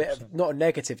like a 100%. Bit of, not a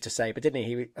negative to say, but didn't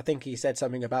he? I think he said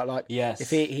something about like, if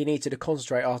he needed to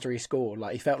concentrate after he scored,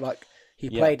 like he felt like he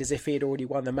played as if he had already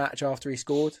won the match after he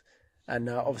scored. And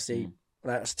obviously,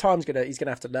 he's going to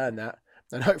have to learn that.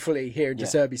 And hopefully hearing De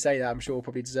Zerbi say that, I'm sure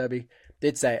probably De Zerbi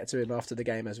did say it to him after the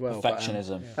game as well.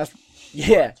 Perfectionism.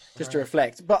 Just to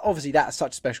reflect. But obviously that's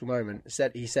such a special moment.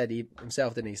 He said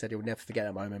himself, didn't he? He said he'll never forget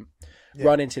that moment.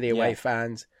 Run into the away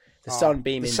fans, the sun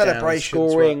beaming down,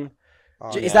 scoring.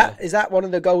 Is that one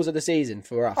of the goals of the season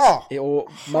for us?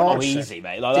 Easy,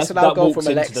 mate. Like, that goal from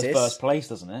Alexis into the first place,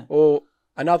 doesn't it? Or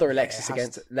another Alexis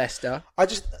against Leicester.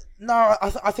 No,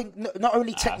 I think not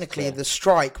only technically the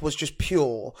strike was just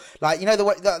pure, like the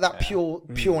way that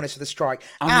pureness of the strike,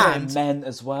 and meant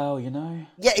as well,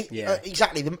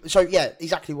 exactly.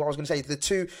 Exactly what I was going to say. The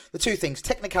two things: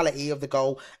 technicality of the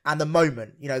goal and the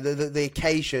moment. The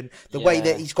occasion, the way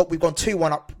that we've gone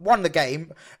 2-1 up, won the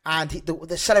game, and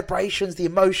the celebrations, the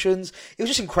emotions. It was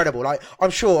just incredible. Like I'm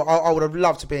sure I would have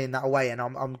loved to be in that away, and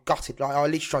I'm gutted. Like I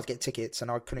literally tried to get tickets, and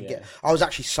I couldn't get. I was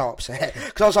actually so upset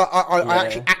because I was like, I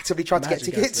actually actively tried to get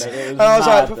tickets, and I was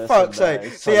like, for fuck's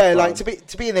sake. So like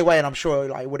to be in their way, and I'm sure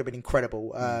like it would have been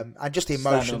incredible. And just the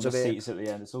emotions of it. Seats at the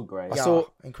end, it's all great.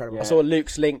 Incredible. I saw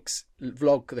Luke's Link's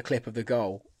vlog, the clip of the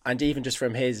goal, and even just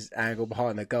from his angle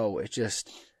behind the goal, it's just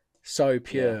so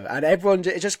pure, and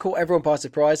it just caught everyone by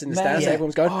surprise in the stands.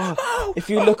 Everyone's going, if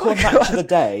you look on Match of the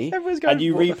Day and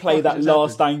you replay that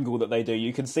last angle that they do,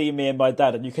 you can see me and my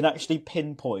dad, and you can actually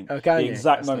pinpoint the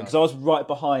exact moment, because I was right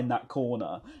behind that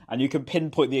corner, and you can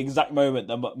pinpoint the exact moment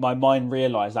that my mind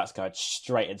realised that's going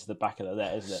straight into the back of the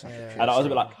net, isn't it? And I was a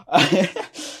bit like,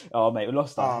 oh mate, we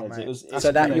lost our heads.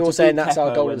 So that you're saying that's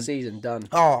our goal of the season done?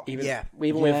 Even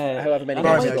with however many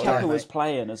games Kepa was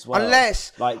playing as well.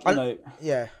 Unless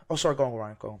Yeah. Oh, sorry, go on,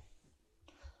 Ryan. Go on.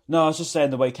 No, I was just saying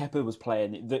the way Kepa was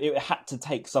playing, it had to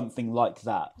take something like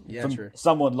that from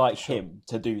someone like him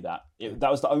to do that. That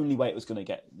was the only way it was going to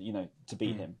get, to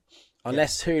beat him.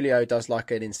 Unless Julio does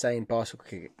like an insane bicycle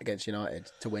kick against United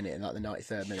to win it in like the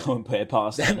 93rd minute. Go and put it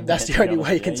past him. That's the only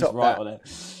way you can top that. On it.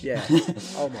 Yeah.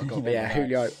 Oh my God. But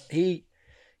Julio, he's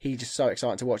just so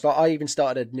exciting to watch. Like I even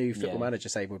started a new Football Manager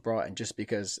save with Brighton just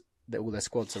because all their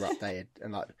squads are updated,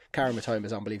 and like Karen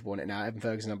Matoma's unbelievable on it now, Evan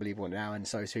Ferguson's unbelievable on it now, and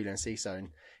so is Julian Enciso, and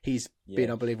he's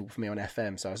been unbelievable for me on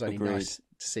FM, so it was only nice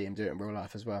to see him do it in real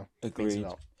life as well. Agreed.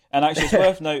 And actually it's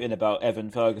worth noting about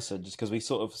Evan Ferguson, just because we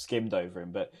sort of skimmed over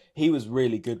him, but he was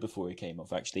really good before he came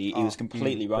off, actually. He was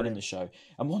completely running the show.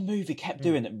 And one move he kept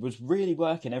doing that was really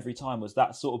working every time was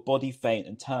that sort of body feint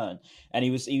and turn. And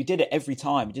he did it every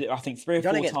time. He did it, I think, 3 or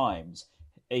 4 times.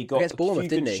 He got against Bournemouth,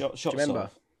 didn't he? Shots do you remember?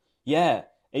 off. Yeah.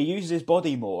 He uses his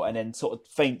body more and then sort of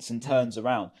feints and turns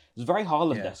around. It's very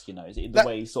Haaland-esque, the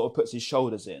way he sort of puts his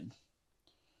shoulders in.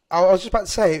 I was just about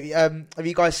to say, have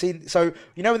you guys seen? So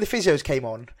when the physios came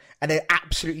on and they're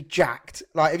absolutely jacked.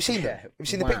 Like, have you seen them? Have you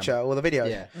seen the picture or the video?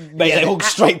 Yeah. Mate, they walked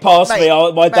straight past me.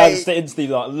 My dad instantly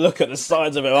look at the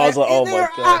sides of it. I was like, oh my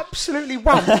God. Absolutely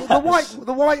wham.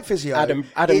 The white physio. Adam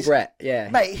Brett,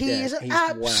 Mate, he is an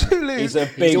absolute. He's a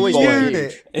big boy.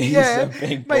 Unit. He's a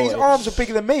big boy. Mate, his arms are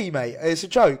bigger than me, mate. It's a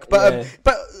joke. But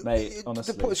mate,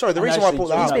 honestly. The reason why I brought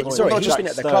that up. He's been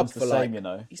at the club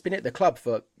for he's been at the club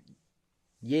for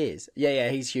years. Yeah,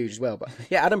 he's huge as well. But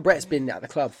Adam Brett's been at the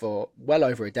club for well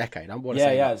over a decade. I want to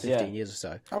say 15 years or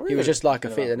so. Oh, really? He was just like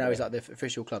now he's like the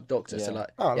official club doctor. So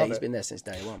he's been there since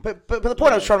day one. But the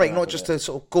point I was trying to make, not just to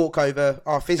sort of gawk over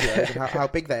our physios and how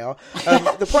big they are.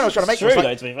 The point I was trying to make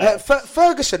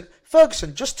was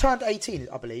Ferguson just turned 18,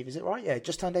 I believe. Is it right? Yeah,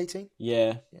 just turned 18.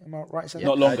 Yeah. Am I right?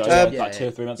 Not long ago. Like 2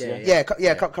 or 3 months ago.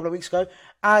 A couple of weeks ago.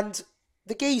 And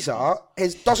the geezer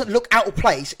doesn't look out of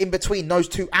place in between those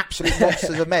two absolute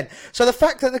monsters of men. So the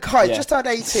fact that the guy just turned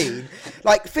 18,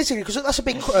 like physically, because that's a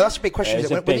big question.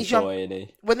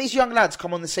 When these young lads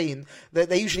come on the scene,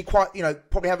 they're usually quite,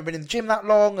 probably haven't been in the gym that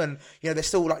long, and they're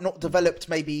still like not developed.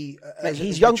 Maybe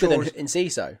he's younger than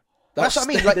Enciso. That's what I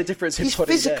mean. Like, the difference. He's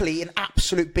physically an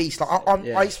absolute beast. Like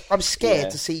I'm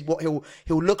scared to see what he'll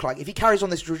look like if he carries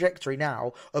on this trajectory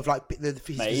now of like his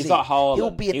physique. He's like Haaland. He'll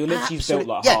be an literally built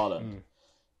like Haaland.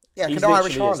 Yeah, an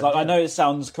Irish Haaland. Like, I know it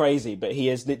sounds crazy, but he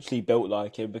is literally built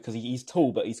like him because he's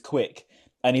tall, but he's quick,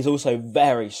 and he's also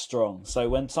very strong. So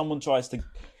when someone tries to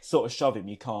sort of shove him,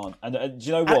 you can't. And do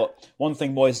you know what? One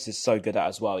thing Moises is so good at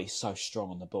as well, he's so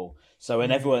strong on the ball. So when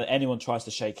anyone tries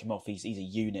to shake him off, he's a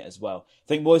unit as well. I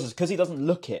think Moises, because he doesn't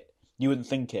look it, you wouldn't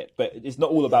think it, but it's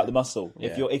not all about the muscle.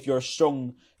 If you're a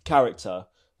strong character,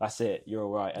 that's it. You're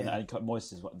all right. And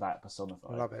Moises is that personified.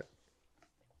 I love it.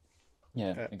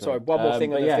 Yeah. Sorry, one more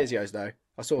thing on the physios though.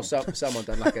 I saw someone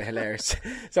done like a hilarious.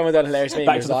 Someone done a hilarious meme.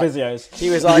 Back to the physios. He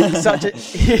was like such a.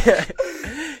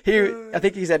 I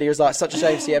think he said he was like such a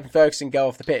shame to see Evan Ferguson go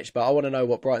off the pitch, but I want to know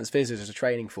what Brighton's physios are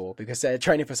training for because they're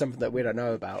training for something that we don't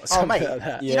know about. Oh mate, like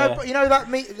that. You know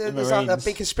there's that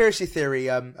big conspiracy theory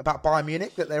about Bayern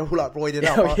Munich that they're all like roided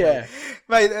up. Oh yeah,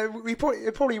 mate. We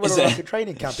probably went on like a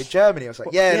training camp in Germany or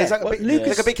something. Yeah, there's like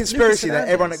a big conspiracy that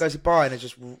everyone that goes to Bayern is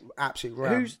just absolutely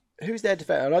round. Who's their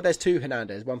defender? I know there's 2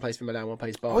 Hernandez. One plays for Milan, one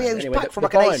plays Bayern. Oh yeah, he was back from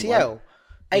like an ACL.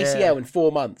 ACL in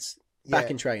 4 months.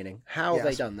 back in training. How have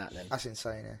they done that then? That's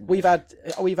insane. Yeah. We've had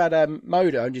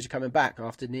Moda only just coming back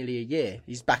after nearly a year.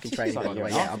 He's back in training. By the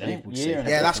way, unbelievable.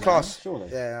 Yeah, that's class. Surely.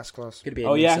 Yeah, that's class. Could be.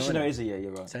 Actually, no, it is a year.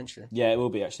 You're right. Essentially. Yeah, it will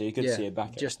be actually. Good to see him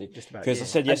back. Just about. Because I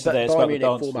said yesterday it's about the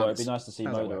dance floor. It'd be nice to see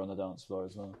Moda on the dance floor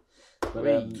as well. But,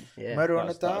 Moda on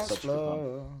the dance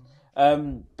floor.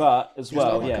 But as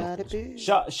well,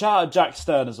 shout out Jack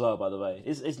Stern as well. By the way,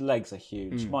 his legs are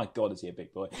huge. My God, is he a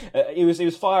big boy? He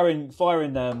was firing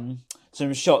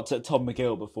some shots at Tom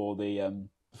McGill before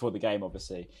the game,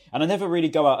 obviously. And I never really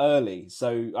go out early,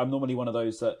 so I'm normally one of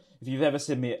those that if you've ever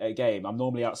seen me at a game, I'm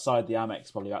normally outside the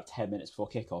Amex probably about 10 minutes before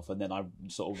kickoff, and then I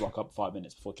sort of rock up 5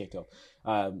 minutes before kickoff.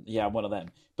 I'm one of them.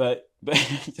 But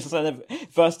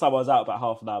first time I was out about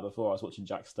half an hour before, I was watching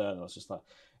Jack Stern, and I was just like,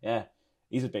 yeah.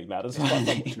 He's a big lad as well.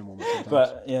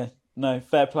 But yeah, no,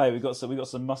 fair play. We got some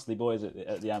muscly boys at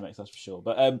the Amex, that's for sure.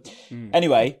 But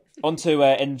anyway, on to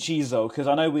Enciso, because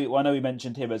I know we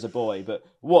mentioned him as a boy, but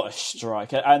what a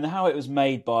strike, and how it was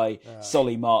made by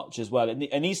Solly March as well. It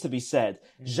needs to be said,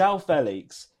 João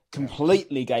Felix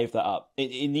completely gave that up.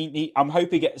 I'm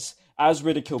hoping he gets as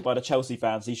ridiculed by the Chelsea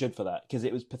fans he should for that, because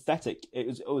it was pathetic.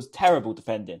 It was terrible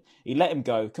defending. He let him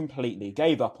go completely,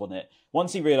 gave up on it.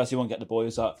 Once he realised he won't get the ball, he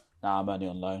was like, nah, I'm only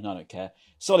on loan, I don't care.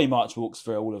 Solly March walks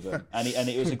through all of them, and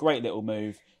it was a great little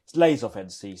move. Lays off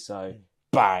Enciso,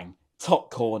 bang,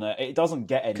 top corner. It doesn't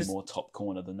get any more top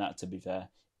corner than that, to be fair.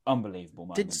 Unbelievable,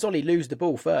 man. Did Solly lose the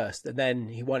ball first, and then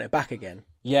he won it back again?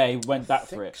 Yeah, he went back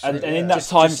for it. And in that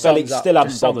time, Felix still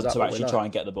hadn't bothered to actually try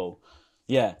and get the ball.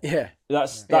 Yeah.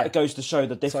 That goes to show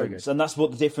the difference. And that's what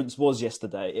the difference was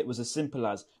yesterday. It was as simple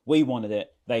as we wanted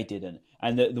it, they didn't.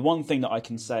 And the one thing that I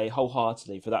can say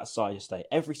wholeheartedly for that side yesterday,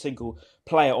 every single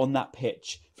player on that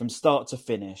pitch from start to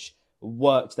finish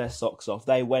worked their socks off.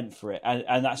 They went for it.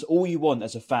 And that's all you want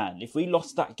as a fan. If we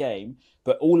lost that game,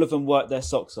 but all of them worked their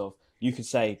socks off, you could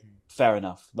say, fair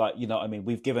enough. Like, you know what I mean?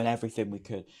 We've given everything we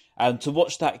could. And to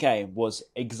watch that game was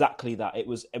exactly that. It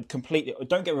was completely,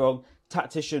 don't get me wrong,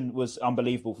 tactician was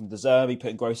unbelievable from De Zerbi,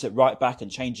 putting Grosset right back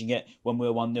and changing it when we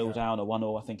were 1-0 down or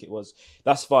 1-0, I think it was.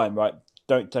 That's fine, right?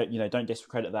 Don't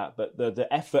discredit that. But the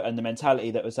effort and the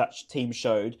mentality that that team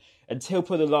showed until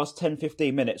for the last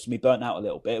 10-15 minutes when we burnt out a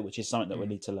little bit, which is something that we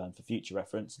need to learn for future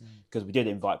reference, because we did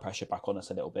invite pressure back on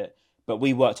us a little bit. But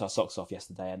we worked our socks off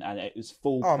yesterday, and it was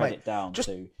full credit down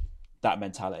to that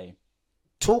mentality.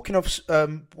 Talking of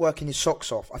working his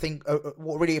socks off, I think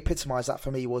what really epitomised that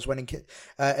for me was when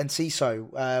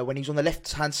Enciso, when he was on the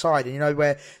left-hand side, and you know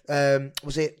where,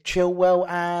 was it Chilwell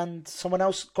and someone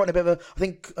else got in a bit of a, I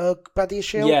think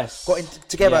Badiashile got in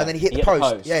together and then he hit the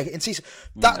post. Yeah, Enciso.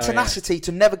 That tenacity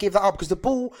to never give that up, because the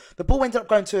ball ended up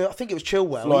going to, I think it was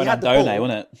Chilwell. Floyd Andone,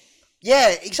 wasn't it? Yeah,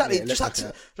 exactly. Yeah,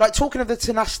 just like talking of the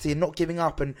tenacity and not giving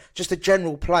up and just a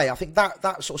general play, I think that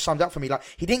sort of summed up for me. Like,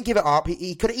 he didn't give it up.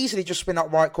 He could have easily just been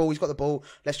up, right, cool, he's got the ball,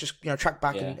 let's just track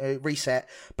back and reset.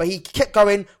 But he kept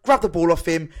going, grabbed the ball off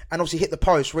him, and obviously hit the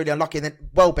post. Really unlucky. And then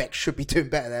Welbeck should be doing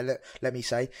better there. Let me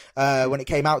say, when it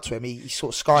came out to him, he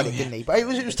sort of skied it, didn't he? But it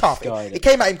was tough. It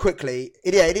came at him quickly.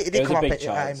 It did come up at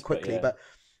him quickly, but.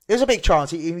 It was a big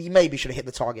chance. He maybe should have hit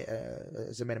the target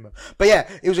as a minimum. But yeah,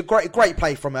 it was a great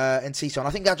play from Enciso, and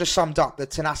I think that just summed up the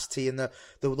tenacity and the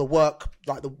work,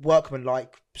 like the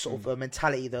workman-like sort of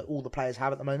mentality that all the players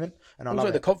have at the moment. And I love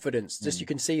it. The confidence. Just you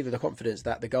can see the confidence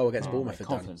that the goal against Bournemouth had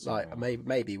done. Like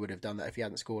maybe he would have done that if he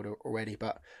hadn't scored already.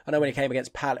 But I know when he came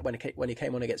against when he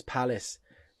came on against Palace,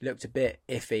 he looked a bit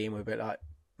iffy and we're a bit like,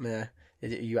 meh, are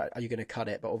you going to cut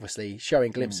it? But obviously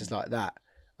showing glimpses like that.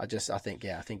 I think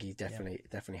he definitely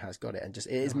has got it, and just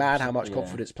it is mad how much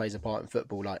confidence plays a part in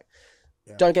football. Like,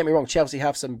 don't get me wrong, Chelsea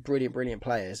have some brilliant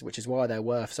players, which is why they're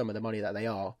worth some of the money that they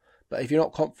are. But if you're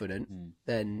not confident,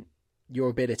 then your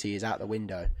ability is out the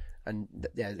window. And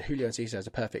Julio Enciso is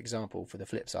a perfect example for the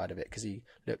flip side of it, because he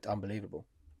looked unbelievable.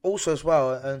 Also, as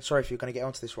well, and sorry if you're going to get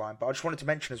onto this, Ryan, but I just wanted to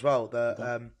mention as well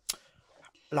that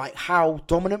like how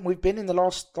dominant we've been in the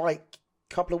last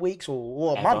couple of weeks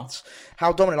or months,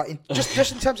 how dominant, like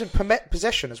just in terms of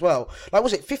possession as well. Like,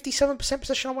 was it 57%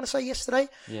 possession? I want to say yesterday,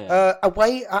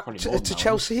 away to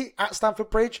Chelsea at Stamford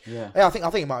Bridge. I think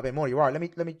it might have been more. You're right. Let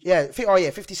me.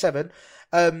 57.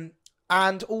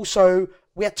 And also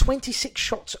we had 26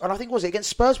 shots, and I think was it against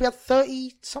Spurs we had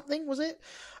 30 something? Was it?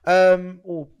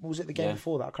 Or was it the game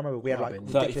before that? I can't remember. We had like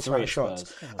ridiculous amount of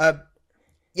shots.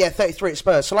 33 at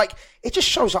Spurs. So, it just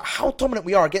shows how dominant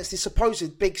we are against this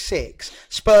supposed big six.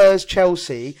 Spurs,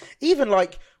 Chelsea. Even,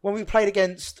 when we played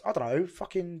against, I don't know,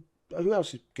 fucking... Who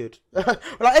else is good?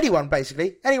 Anyone,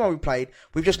 basically. Anyone we played.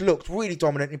 We've just looked really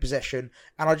dominant in possession.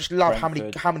 And I just love how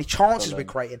many chances we're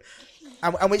creating.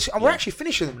 And we're actually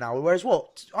finishing them now. Whereas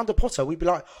under Potter, we'd be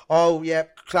like, oh yeah,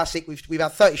 classic. We've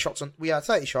had 30 shots. We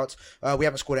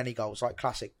haven't scored any goals. Like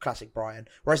classic Brighton.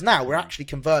 Whereas now we're actually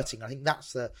converting. I think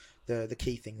that's the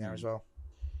key thing there as well.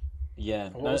 Yeah.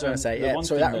 What was I going to say? Yeah.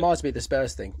 So that reminds me of the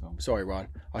Spurs thing. Sorry, Ryan.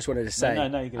 I just wanted to say,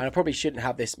 and I probably shouldn't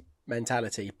have this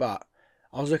mentality, but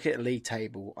I was looking at the league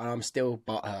table and I'm still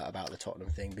butthurt about the Tottenham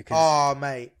thing because. Oh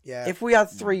mate, yeah. If we had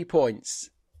 3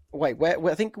 points. Wait,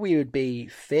 I think we would be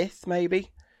 5th, maybe.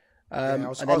 And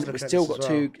then we still got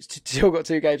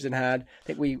two games in hand. I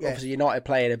think we obviously United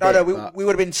playing a bit. No, we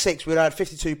would have been 6th. We would have had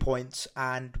 52 points,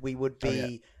 and we would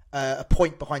be a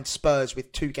point behind Spurs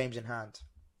with 2 games in hand.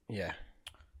 Yeah,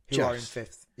 who are in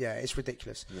 5th? Yeah, it's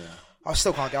ridiculous. Yeah. I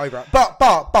still can't get over it. But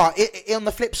on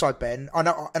the flip side, Ben, I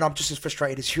know, and I'm just as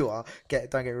frustrated as you are.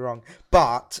 Don't get me wrong.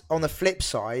 But on the flip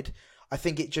side, I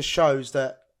think it just shows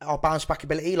that. Our bounce back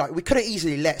ability, like we could have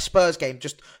easily let Spurs game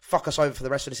just fuck us over for the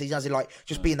rest of the season, as in like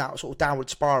just be in that sort of downward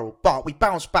spiral. But we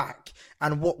bounced back,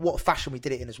 and what fashion we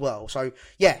did it in as well. So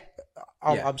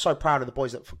I'm so proud of the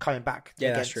boys for coming back.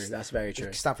 Yeah, that's true. That's very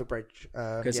true. Stamford Bridge,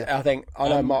 because I think I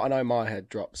know my head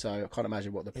dropped, so I can't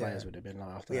imagine what the players would have been like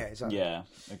after. Yeah, exactly. Yeah,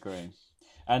 agree.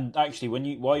 And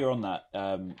actually, while you're on that,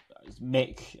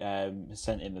 Mick has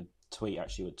sent in a tweet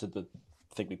actually to the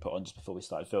thing we put on just before we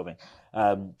started filming.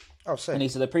 And he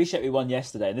said, "Appreciate we won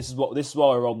yesterday." And this is why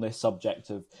we're on this subject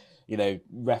of,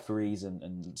 referees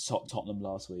and Tottenham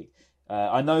last week.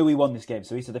 I know we won this game,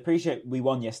 so he said, "Appreciate we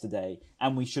won yesterday,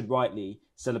 and we should rightly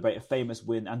celebrate a famous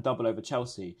win and double over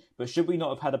Chelsea. But should we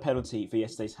not have had a penalty for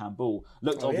yesterday's handball?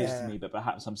 Looked obvious to me, but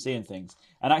perhaps I'm seeing things."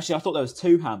 And actually, I thought there was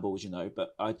 2 handballs,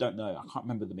 but I don't know. I can't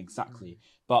remember them exactly.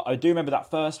 But I do remember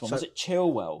that first one. Was it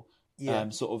Chilwell?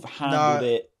 Sort of handled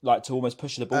it like to almost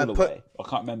push the ball away. I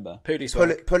can't remember.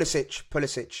 Pulisic,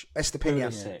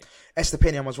 Estepinian.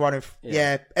 Estepinian was running.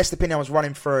 Estepinian was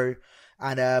running through,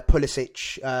 and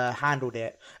Pulisic handled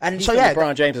it. And he's so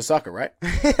LeBron James of soccer, right?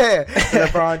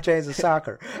 LeBron James of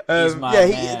soccer.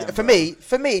 For me,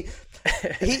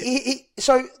 he.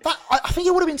 So that I think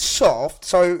it would have been soft.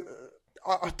 So.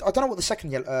 I don't know what the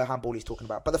second handball he's talking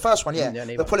about, but the first one, the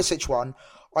Pulisic one,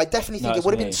 I definitely think it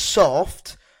would have been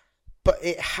soft. But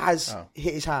it has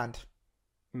hit his hand.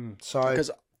 So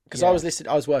because I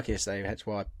was working yesterday, that's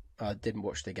why I didn't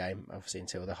watch the game obviously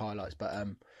until the highlights. But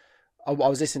I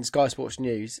was listening to Sky Sports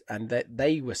News, and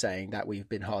they were saying that we've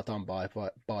been hard done by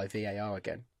VAR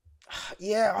again.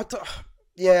 I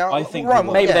think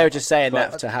maybe they were just saying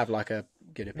that to have like a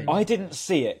good opinion. I didn't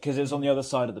see it because it was on the other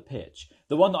side of the pitch.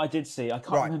 The one that I did see, I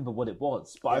can't remember what it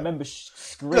was, but I remember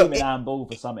screaming handball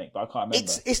for something, but I can't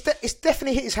remember. It's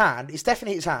definitely hit his hand. It's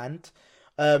definitely his hand.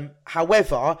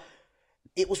 However,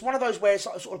 it was one of those where it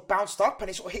sort of bounced up and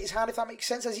it sort of hit his hand, if that makes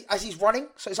sense, as he's running.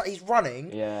 So it's like he's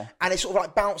running, and it sort of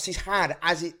like bounced his hand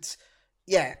as it's.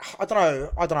 Yeah, I don't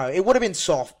know. It would have been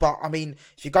soft, but I mean,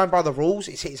 if you're going by the rules,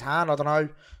 it's hit his hand. I don't know.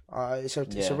 It's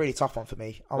a really tough one for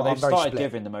me. They've started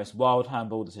giving the most wild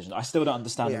handball decisions. I still don't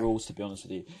understand the rules, to be honest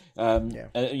with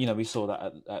you. We saw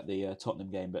that at the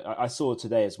Tottenham game, but I saw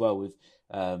today as well with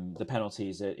the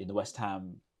penalties in the West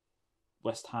Ham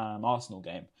Arsenal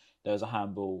game. There was a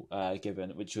handball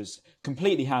given, which was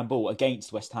completely handball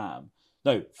against West Ham.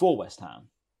 No, for West Ham,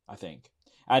 I think.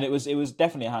 And it was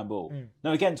definitely a handball.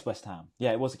 No, against West Ham.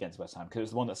 Yeah, it was against West Ham because it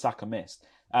was the one that Saka missed.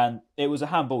 And it was a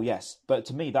handball, yes. But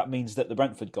to me, that means that the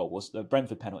Brentford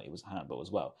penalty was a handball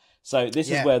as well. So this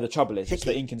is where the trouble is. It's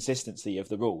the inconsistency of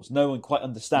the rules. No one quite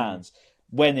understands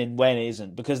when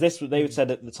isn't. Because they would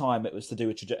said at the time it was to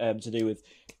do with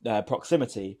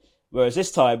proximity. Whereas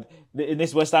this time, in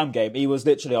this West Ham game, he was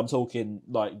literally, I'm talking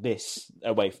like this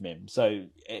away from him. So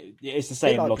it's the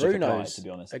same logic applies, to be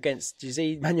honest. Did you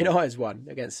see Man United's one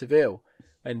against Seville?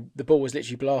 And the ball was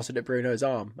literally blasted at Bruno's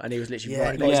arm, and he was literally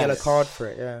right. He got a yellow card for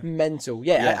it. Yeah, mental.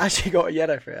 Yeah, actually got a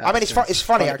yellow for it. I mean, it's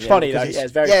funny actually. Funny though. Yeah,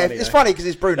 it's very funny. It's funny because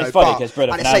it's Bruno. It's funny because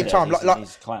Bruno at the same time,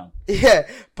 he's a clown. Yeah,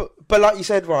 but like you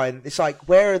said, Ryan, it's like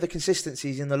where are the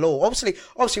consistencies in the law?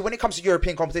 Obviously, when it comes to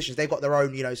European competitions, they've got their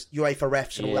own, UEFA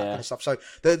refs and all that kind of stuff. So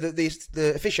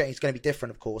the officiating is going to be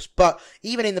different, of course. But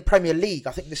even in the Premier League,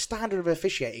 I think the standard of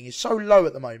officiating is so low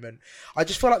at the moment. I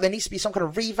just feel like there needs to be some kind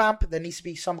of revamp. There needs to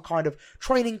be some kind of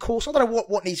training course. I don't know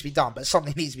what needs to be done, but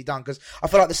something needs to be done because I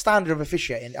feel like the standard of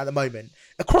officiating at the moment,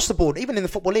 across the board, even in the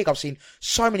Football League, I've seen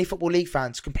so many Football League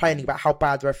fans complaining about how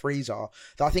bad the referees are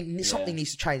that I think something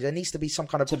needs to change. There needs to be some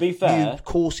kind of new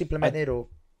course implemented, or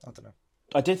I don't know.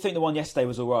 I did think the one yesterday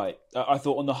was all right. I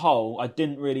thought on the whole, I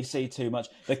didn't really see too much.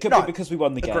 There could be because we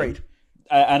won the game.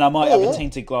 And I might have a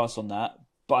tainted glass on that,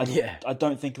 but I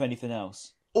don't think of anything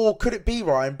else. Or could it be,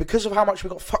 Ryan, because of how much we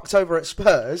got fucked over at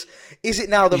Spurs? Is it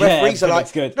now the referees are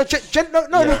like, good. no,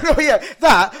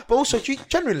 that, but also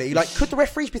generally, like, could the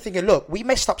referees be thinking, look, we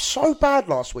messed up so bad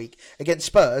last week against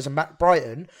Spurs and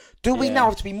Brighton. Do we now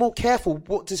have to be more careful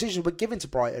what decisions we're giving to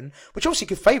Brighton, which obviously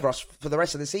could favour us for the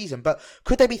rest of the season? But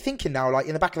could they be thinking now, like,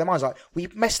 in the back of their minds, like, we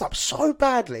messed up so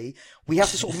badly, we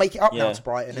have to sort of make it up now to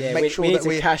Brighton and make sure that we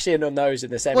need to cash in on those in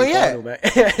the semi-final, mate.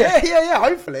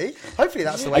 Hopefully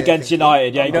that's the way against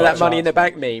United. Yeah, you know that money in the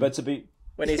bank meme. But to be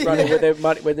when he's running with the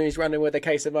money, when he's running with a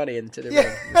case of money into the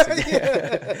ring.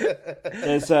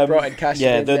 There's Brighton cashing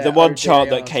in the one chart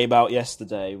that came out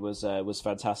yesterday was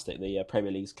fantastic. The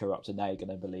Premier League's corrupted. Now you're going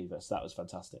to believe us. That was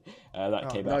fantastic. That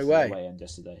came out the way end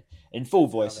yesterday in full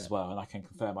voice as well, and I can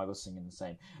confirm I was singing the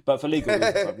same. But for legal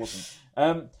reasons, I wasn't.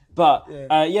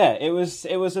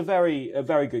 It was a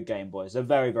very good game, boys. A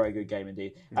very, very good game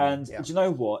indeed. And do you know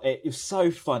what? It was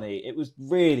so funny. It was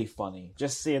really funny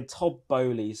just seeing Todd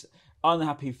Bowley's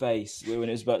unhappy face when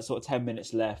it was about sort of 10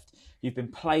 minutes left. You've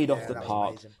been played off the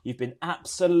park. You've been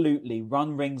absolutely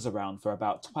run rings around for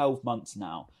about 12 months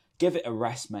now. Give it a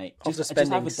rest, mate. After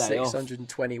spending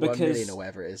 621 million or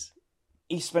whatever it is.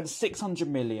 He spent 600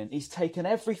 million. He's taken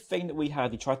everything that we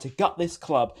had. He tried to gut this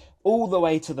club all the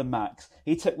way to the max.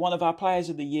 He took one of our players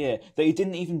of the year that he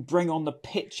didn't even bring on the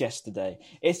pitch yesterday.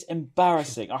 It's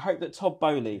embarrassing. I hope that Todd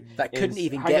Bowley that couldn't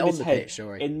even get on the pitch,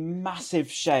 sorry. In massive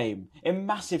shame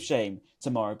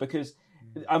tomorrow, because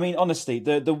I mean, honestly,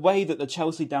 the way that the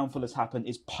Chelsea downfall has happened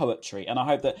is poetry. And I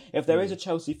hope that if there is a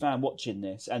Chelsea fan watching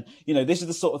this, and, you know, this is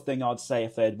the sort of thing I'd say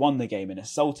if they had won the game in a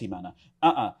salty manner.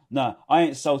 No, I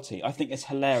ain't salty. I think it's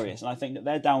hilarious. And I think that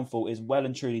their downfall is well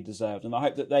and truly deserved. And I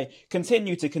hope that they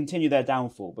continue their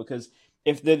downfall, because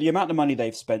if the amount of money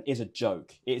they've spent is a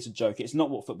joke, it's a joke. It's not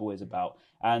what football is about.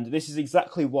 And this is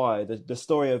exactly why the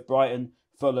story of Brighton,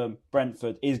 Fulham,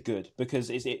 Brentford is good, because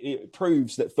it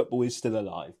proves that football is still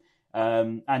alive.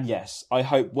 And yes, I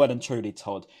hope well and truly,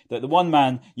 Todd, that the one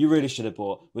man you really should have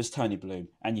bought was Tony Bloom,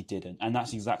 and you didn't. And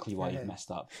that's exactly why you've messed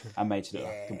up and made you look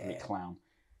like a complete clown.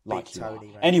 Like you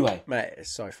Tony, are. Anyway. Mate,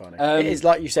 it's so funny. It is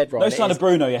like you said, Ryan. No sign of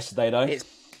Bruno yesterday, though. It's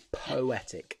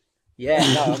poetic. Yeah,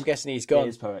 no, I'm guessing he's gone. It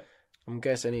is poetic. I'm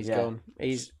guessing he's gone.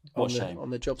 He's on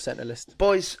the job centre list.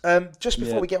 Boys, just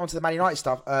before we get onto the Man United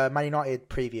stuff, Man United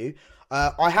preview,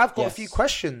 I have got a few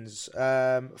questions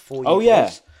for you. Oh, yeah.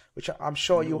 Boys, which I'm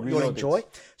sure you'll enjoy.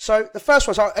 So the first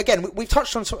one, so again, we've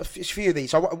touched on sort of a few of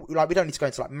these. So like, we don't need to go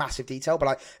into like massive detail, but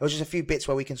like there was just a few bits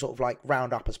where we can sort of like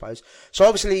round up, I suppose. So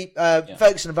obviously,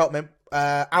 Ferguson and Veltman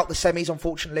out the semis,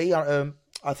 unfortunately. I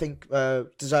think De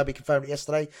Zerbi confirmed it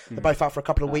yesterday. They're both out for a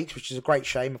couple of weeks, which is a great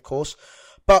shame, of course.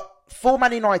 But for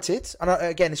Man United, and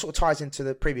again, it sort of ties into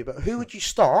the preview, but who would you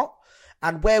start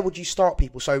and where would you start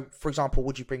people? So, for example,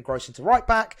 would you bring Gross into right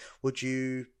back? Would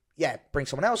you... bring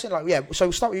someone else in. So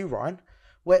we'll start with you, Ryan.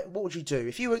 What would you do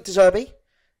if you were at De Zerbi?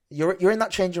 You're in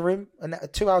that changing room, and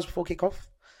 2 hours before kick-off.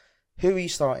 Who are you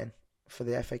starting for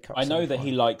the FA Cup? I know that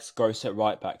he likes Gross at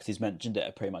right back because he's mentioned it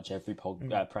at pretty much every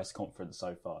press conference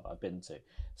so far that I've been to.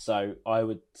 So I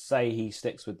would say he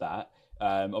sticks with that.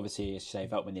 Obviously, as you say,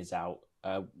 Veltman is out.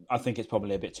 I think it's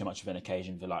probably a bit too much of an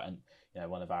occasion for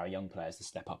one of our young players to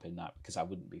step up in that, because that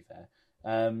wouldn't be fair.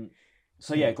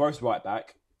 Gross right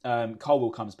back.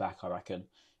 Colwell comes back, I reckon,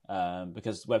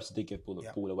 because Webster did give the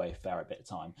ball away a fair bit of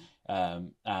time,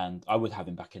 and I would have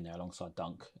him back in there alongside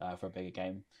Dunk for a bigger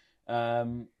game. I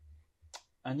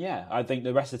think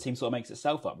the rest of the team sort of makes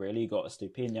itself up, really. You've got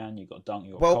Estupinian, you've got Dunk,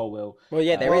 you've got Colwell. Well,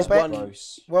 yeah, there is one.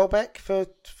 Gross. Welbeck for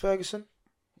Ferguson?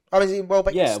 I mean,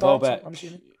 Welbeck starts, Welbeck. I'm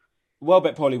assuming.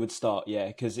 Welbeck probably would start,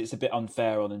 because it's a bit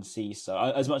unfair on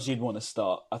Enciso. As much as you'd want to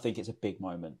start, I think it's a big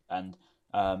moment, and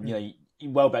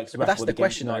Welbeck's record that's the against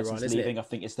question, United though, Ryan, since isn't leaving, I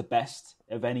think it's the best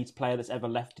of any player that's ever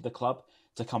left the club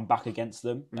to come back against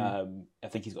them. I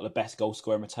think he's got the best goal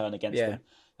scorer in return against them.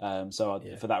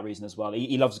 For that reason as well,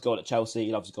 he loves a goal at Chelsea,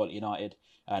 he loves a goal at United,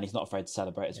 and he's not afraid to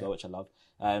celebrate as well, which I love.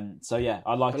 I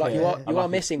like. But you are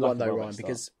missing one though, Ryan,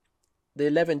 because the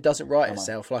 11 doesn't write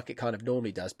itself like it kind of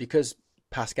normally does, because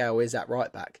Pascal is at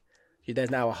right back. There's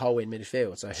now a hole in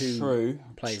midfield, so who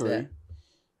plays there?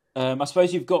 I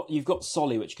suppose you've got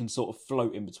Solly, which can sort of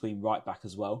float in between right back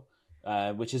as well,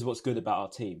 which is what's good about our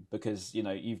team, because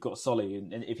you've got Solly,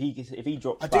 and if he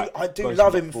drops I do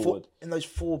love him in those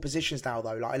four positions now,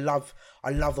 though. Like I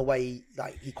love the way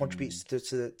he contributes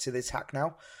to the attack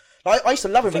now. Like, I used to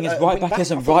love him. The thing is, right back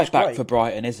isn't right back for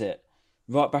Brighton, is it?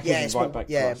 Right back isn't right back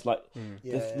for us.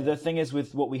 The thing is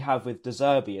with what we have with De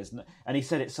Zerbi, isn't it? And he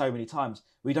said it so many times,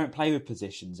 we don't play with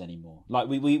positions anymore. Like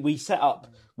we set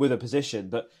up with a position,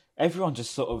 but everyone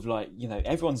just sort of like,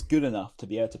 everyone's good enough to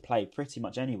be able to play pretty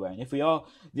much anywhere. And if we are,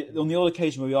 on the odd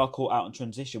occasion where we are caught out in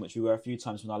transition, which we were a few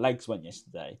times when our legs went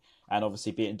yesterday, and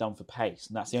obviously being done for pace,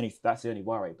 and that's the only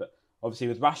worry. But obviously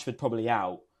with Rashford probably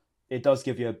out, it does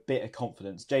give you a bit of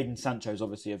confidence. Jadon Sancho is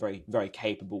obviously a very, very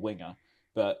capable winger,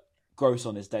 but Gross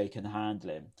on his day can handle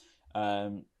him.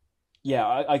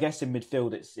 I guess in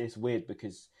midfield it's weird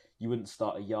because you wouldn't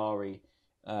start a Yari.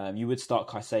 You would start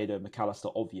Caicedo,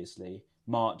 McAllister, obviously.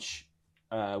 March,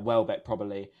 Welbeck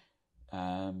probably,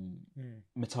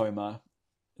 Matoma,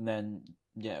 and then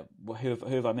who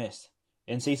have I missed?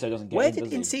 Enciso doesn't get. Where did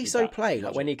Enciso play?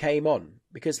 Like when he came on,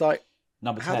 because like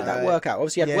number 10. How did that work out?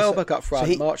 Obviously, you had Welbeck up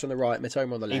front, March on the right,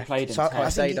 Matoma on the left. He played in 10.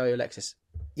 Caicedo, Alexis.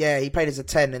 Yeah, he played as a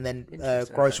 10, and then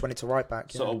Gross went into right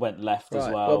back. Sort of went left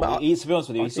as well. To be honest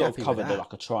with you, he sort of covered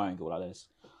like a triangle like this.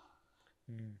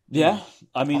 Yeah,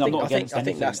 I mean, I'm not against anything. I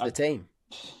think that's the team.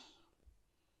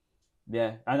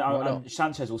 Yeah, and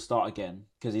Sanchez will start again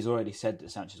because he's already said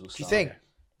that Sanchez will start. Do you think?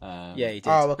 Yeah, he did.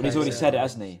 Oh, okay. But he's already said it,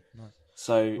 hasn't he? Nice.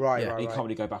 So he can't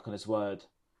really go back on his word.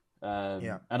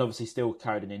 And obviously still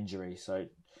carried an injury, so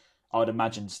I would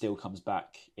imagine still comes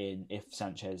back in if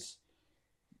Sanchez...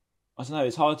 I don't know,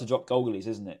 it's hard to drop goalies,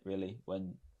 isn't it, really,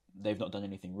 when they've not done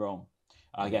anything wrong.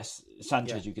 I guess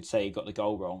Sanchez, you could say he got the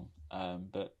goal wrong,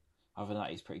 but other than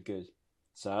that, he's pretty good.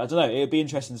 So I don't know, it'd be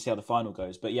interesting to see how the final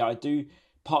goes. But yeah, I do...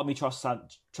 Part of me trust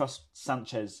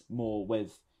Sanchez more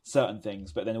with certain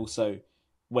things, but then also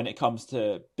when it comes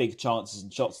to big chances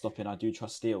and shot stopping, I do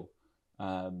trust Steele.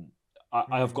 I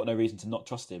have got no reason to not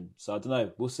trust him. So I don't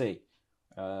know, we'll see.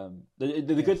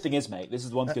 The good thing is, mate, this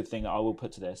is one good thing that I will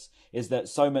put to this, is that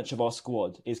so much of our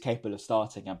squad is capable of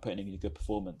starting and putting in a good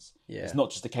performance. Yeah. It's not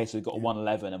just a case of we've got a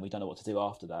 1-11 and we don't know what to do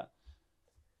after that.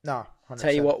 No,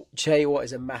 100%. Tell you what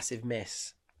is a massive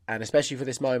miss, and especially for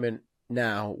this moment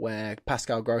now where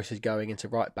Pascal Gross is going into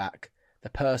right back, the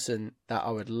person that I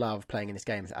would love playing in this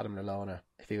game is Adam Lallana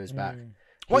if he was back.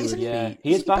 What isn't he?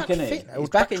 He is back, isn't he? He's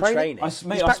back in training. I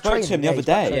spoke to him the other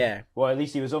day. Yeah. Well, at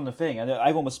least he was on the thing, and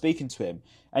everyone was speaking to him,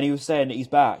 and he was saying that he's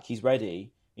back, he's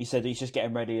ready. He said he's just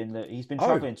getting ready, and he's been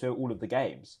travelling to all of the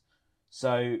games.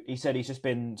 So he said he's just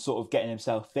been sort of getting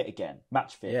himself fit again,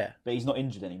 match fit, but he's not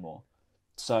injured anymore.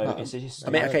 So it's just...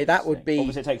 that would be...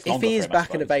 Obviously, it takes if he is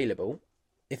back and available...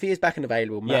 If he is back and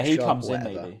available, he comes in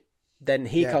maybe. Then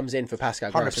he comes in for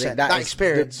Pascal Gross. 100%. That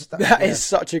experience. That is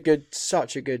such a good swap.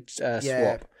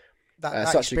 That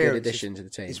such a good addition to the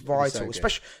team. It's vital, so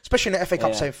especially in the FA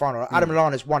Cup semi-final. Adam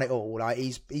Lallana's won it all. Like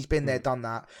he's been there, done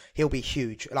that. He'll be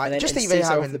huge. Like just even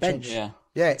having the bench.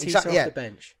 Exactly. Off the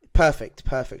bench. Perfect.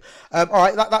 All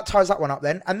right, that ties that one up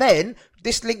then. And then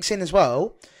this links in as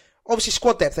well. Obviously,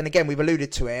 squad depth, and again we've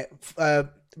alluded to it.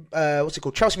 What's it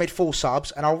called? Chelsea made 4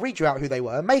 subs, and I'll read you out who they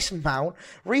were: Mason Mount,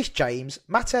 Reece James,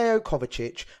 Mateo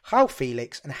Kovacic, João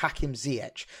Felix, and Hakim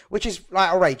Ziyech, which is like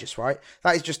outrageous, right?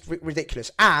 That is just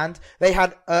ridiculous. And they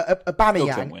had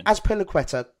Aubameyang,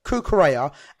 Azpilicueta,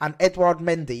 Cucurella, and Edouard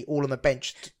Mendy all on the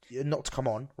bench, not to come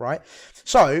on, right?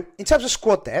 So in terms of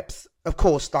squad depth, of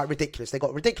course, like ridiculous. They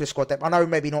got ridiculous squad depth. I know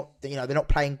maybe not, they're not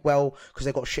playing well because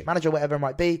they've got a shit manager, whatever it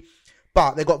might be,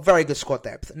 but they've got very good squad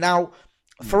depth. Now,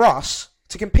 for us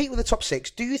to compete with the top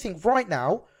 6, do you think right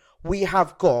now we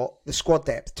have got the squad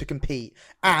depth to compete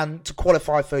and to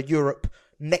qualify for Europe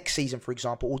next season, for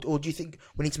example? Or do you think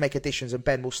we need to make additions? And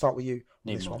Ben, we'll start with you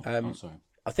on this one.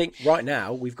 I think right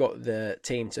now we've got the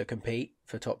team to compete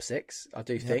for top 6. I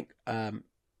do think. 100%.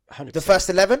 The first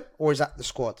 11, or is that the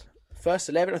squad? First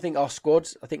 11, I think our squad,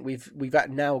 I think we've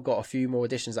now got a few more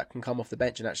additions that can come off the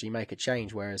bench and actually make a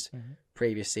change, whereas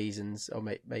previous seasons, or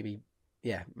maybe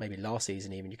last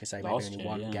season even, you could say maybe only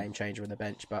one game changer on the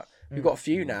bench, but we've got a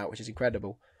few now, which is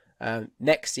incredible.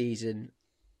 Next season,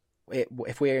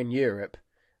 if we're in Europe,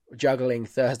 juggling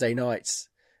Thursday nights,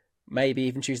 maybe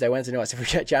even Tuesday, Wednesday nights if we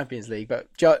get Champions League, but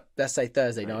let's say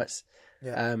Thursday nights.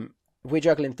 Yeah. If we're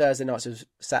juggling Thursday nights with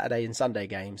Saturday and Sunday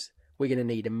games, we're going to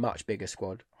need a much bigger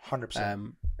squad.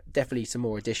 100%. Definitely some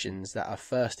more additions that are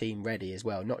first team ready as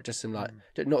well, not just some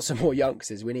not some more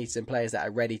youngsters. We need some players that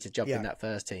are ready to jump in that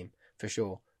first team. For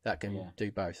sure, that can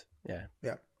do both. Yeah,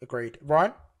 agreed.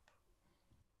 Ryan?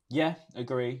 Yeah,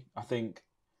 agree. I think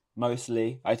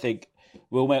mostly. I think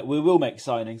we will make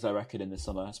signings, I reckon, in the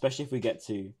summer, especially if we get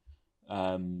to,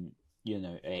 a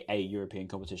European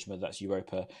competition, whether that's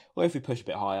Europa or if we push a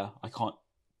bit higher. I can't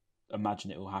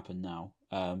imagine it will happen now,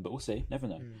 but we'll see. Never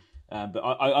know. But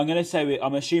I'm going to say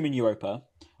I'm assuming Europa.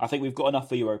 I think we've got enough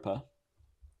for Europa.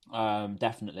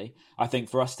 Definitely. I think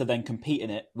for us to then compete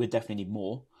in it, we definitely need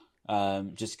more.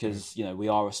 Just because we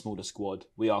are a smaller squad,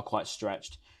 we are quite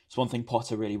stretched. It's one thing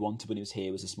Potter really wanted when he was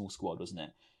here was a small squad, wasn't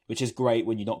it? which is great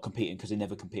when you're not competing because they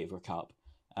never competed for a cup.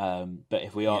 But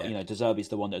if we are, De Zerbi's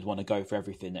the one that would want to go for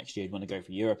everything next year. He'd want to go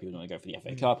for Europe. He'd want to go for the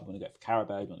FA Cup. He'd want to go for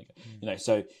Carabao. He'd want to go,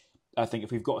 So I think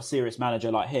if we've got a serious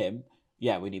manager like him,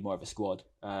 we need more of a squad.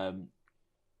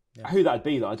 Who that'd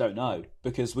be, though, I don't know,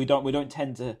 because we don't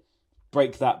tend to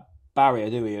break that barrier,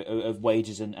 do we, of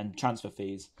wages and transfer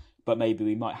fees. But maybe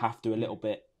we might have to a little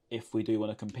bit if we do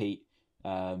want to compete.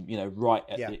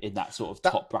 In that sort of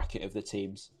top bracket of the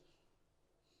teams.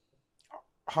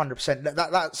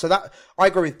 100%. So I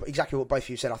agree with exactly what both of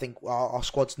you said. I think our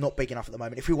squad's not big enough at the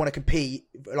moment. If we want to compete,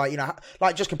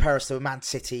 just compare us to a Man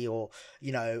City or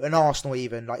an Arsenal,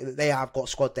 even they have got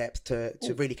squad depth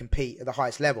to really compete at the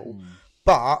highest level.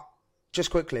 But just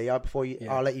quickly, before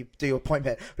I'll let you do your point,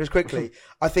 Pet. Just quickly,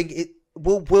 I think it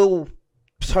will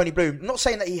Tony Bloom. I'm not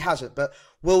saying that he hasn't, but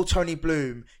will Tony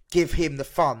Bloom give him the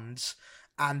funds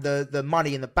and the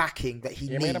money and the backing that he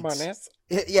needs?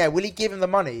 Will he give him the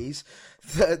monies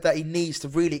that he needs to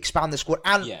really expand the squad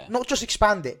and not just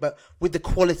expand it, but with the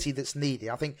quality that's needed?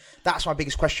 I think that's my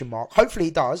biggest question mark. Hopefully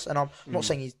he does, and I'm not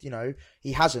saying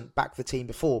he hasn't backed the team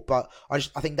before, but I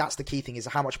think that's the key thing: is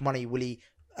how much money will he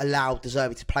allow De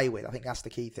Zerbi to play with? I think that's the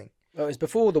key thing. Well, it was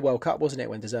before the World Cup, wasn't it,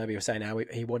 when De Zerbi was saying how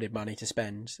he wanted money to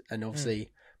spend, and obviously.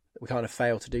 We kind of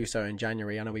failed to do so in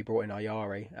January. I know we brought in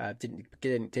Ayari,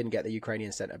 didn't get the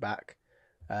Ukrainian centre back,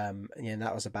 and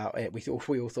that was about it. We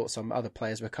all thought some other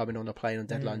players were coming on the plane on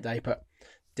deadline day, but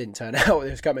didn't turn out.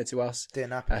 It was coming to us.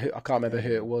 Didn't happen. I can't remember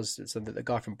who it was. The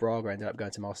guy from Braga ended up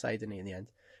going to Marseille, didn't he? In the end,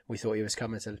 we thought he was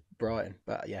coming to Brighton,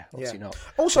 but obviously not.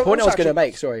 Also, the point I was going to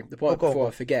make. Sorry, the point before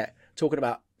I forget. Talking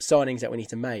about signings that we need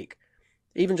to make,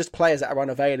 even just players that are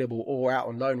unavailable or out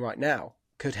on loan right now.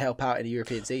 Could help out in the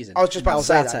European season. I was just about to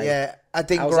say that, yeah.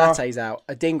 Alzate's out.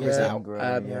 Adingra's out.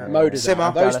 Moda's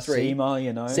out. Those three.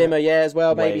 Simmer, as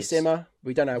well. Maybe Simmer.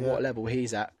 We don't know what level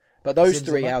he's at. But those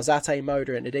three, Alzate,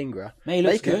 Moda and Adingra,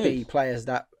 they could be players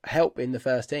that help in the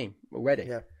first team already.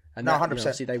 Yeah. And 100%.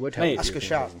 Obviously they would help. That's a good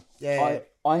shout. Yeah.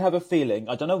 I have a feeling,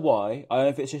 I don't know why, I don't know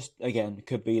if it's just, again, it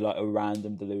could be like a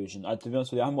random delusion. To be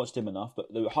honest with you, I haven't watched him enough,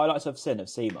 but the highlights I've seen of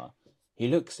Sima, he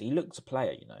looks a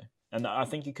player, And I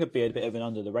think he could be a bit of an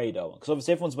under the radar one because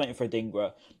obviously everyone's waiting for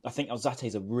Adingra. I think Alzate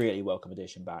is a really welcome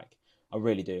addition back. I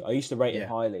really do. I used to rate him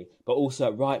highly, but also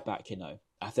at right back,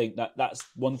 I think that's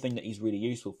one thing that he's really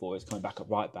useful for is coming back at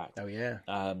right back. Oh yeah.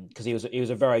 Because he was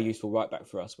a very useful right back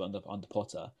for us under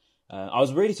Potter. I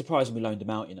was really surprised when we loaned him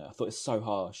out. I thought it's so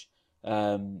harsh.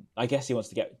 I guess he wants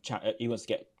to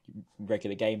get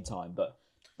regular game time, but.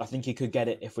 I think he could get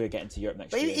it if we were getting to Europe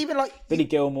next year. Even like Billy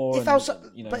Gilmore, for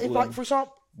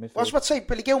example, I was about to say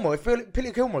Billy Gilmore. If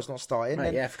Billy Gilmore's not starting,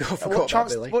 right, I forgot about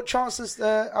Billy. What chance does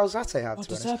Alzate have?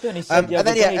 And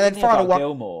then final one.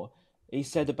 Gilmore, he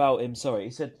said about him. Sorry,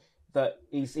 he said that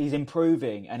he's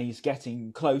improving and he's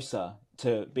getting closer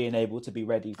to being able to be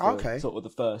ready for sort of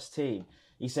the first team.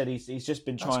 He said he's just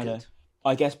been trying to,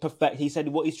 I guess, perfect. He said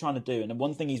what he's trying to do, and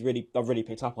one thing I've really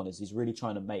picked up on is he's really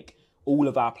trying to make all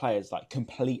of our players like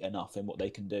complete enough in what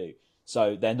they can do.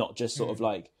 So they're not just sort of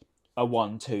like a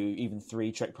 1, 2, even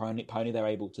 3 trick pony. They're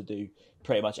able to do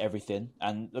pretty much everything.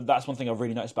 And that's one thing I've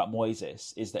really noticed about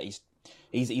Moises is that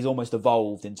he's almost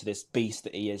evolved into this beast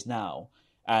that he is now.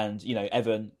 And,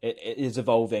 Evan it is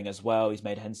evolving as well. He's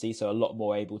made Enciso a lot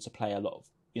more able to play a lot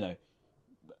of,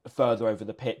 further over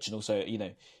the pitch and also,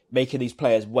 making these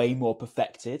players way more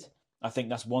perfected. I think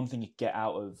that's one thing you get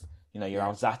out of, your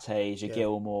Alzates, your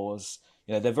Gilmores,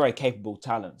 they're very capable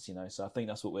talents, so I think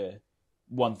that's what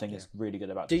one thing is really good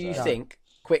about. Do you think,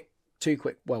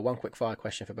 one quick fire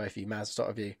question for both of you, Maz, start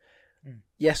with you.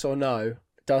 Yes or no,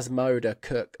 does Moda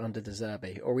cook under De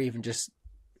Zerbi or even is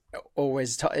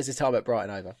his time at Brighton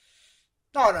over?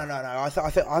 No.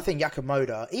 I think Jakob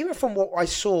Moda, even from what I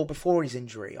saw before his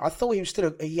injury, I thought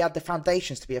he had the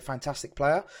foundations to be a fantastic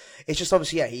player. It's just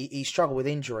obviously, he struggled with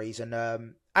injuries and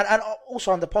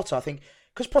also under Potter, I think,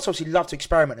 because Potter obviously loved to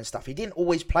experiment and stuff. He didn't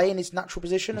always play in his natural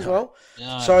position as well.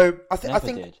 No, so I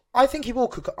think he will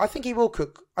cook. I think he will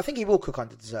cook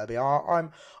under De Zerbi.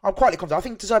 I'm quite confident. I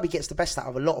think De Zerbi gets the best out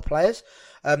of a lot of players,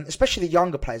 especially the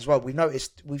younger players as well.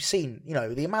 We've seen,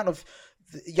 the amount of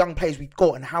young players we've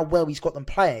got and how well he's got them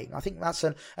playing. I think that's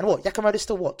Yakamoto's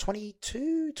still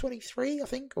 22, 23, I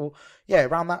think, or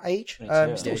around that age.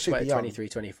 Still super young. 23,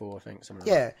 24, I think. Something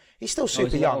like that. He's still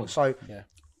super young. Old? So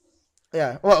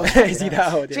yeah. Well, is he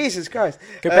that old? Jesus Christ!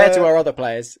 Compared to our other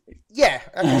players, he's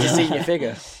a senior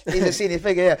figure. He's a senior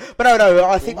figure, yeah. But no.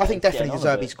 I think definitely De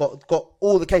Zerbi's got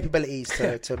all the capabilities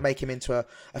to make him into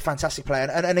a fantastic player.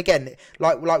 And again,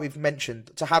 like we've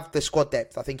mentioned, to have the squad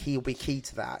depth, I think he'll be key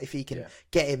to that. If he can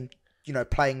get him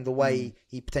playing the way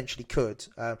he potentially could.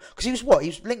 Because he was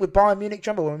linked with Bayern Munich. Do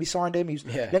you remember when we signed him? He was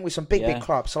linked with some big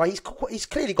clubs. So he's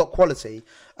clearly got quality.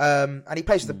 And he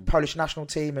plays for the Polish national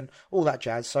team and all that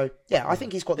jazz. So yeah, I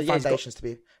think he's got the foundations to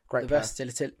be a great player.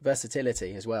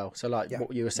 Versatility as well. So like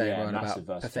what you were saying, Ryan,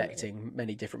 about perfecting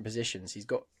many different positions. He's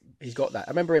got that.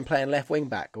 I remember him playing left wing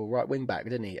back or right wing back,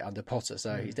 didn't he, under Potter?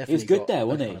 So he's definitely he was good there,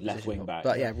 wasn't he? Left wing back.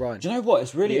 But yeah, Ryan. Do you know what?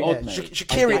 It's really odd, mate.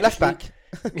 Shaqiri at left back.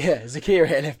 Yeah, Zakiri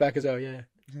at left back as well. Yeah.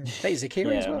 Hey,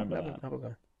 Zakiri as well. I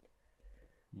remember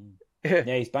that.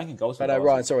 Yeah, he's banging goals. But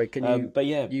Ryan, sorry, can you? But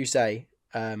yeah, you say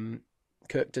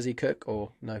cook? Does he cook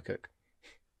or no cook?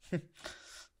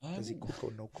 Does he cook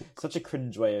or no cook? Such a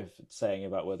cringe way of saying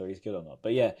about whether he's good or not.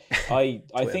 But yeah, I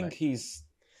think mate. He's.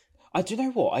 Do you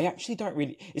know what? I actually don't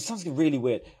really. It sounds really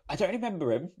weird. I don't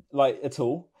remember him at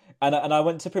all. And I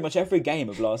went to pretty much every game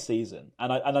of last season,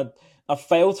 and I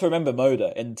failed to remember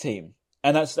Moda in the team.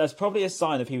 And that's probably a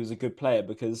sign if he was a good player,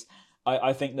 because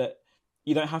I think that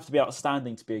you don't have to be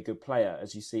outstanding to be a good player,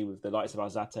 as you see with the likes of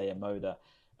Alzate and Moda.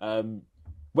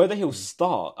 Whether he'll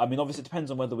start, I mean, obviously it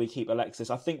depends on whether we keep Alexis.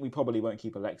 I think we probably won't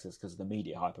keep Alexis because the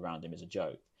media hype around him is a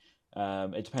joke.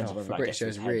 It depends on whether that gets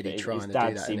his head. Really his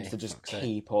dad seems to just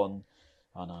keep on.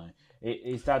 I know.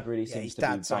 His dad really seems to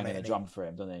be banging the drum for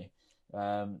him, doesn't he?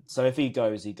 So if he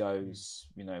goes, he goes.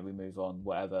 We move on.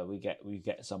 Whatever, we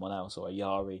get someone else or a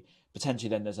Yari. Potentially,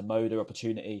 then there's a Moda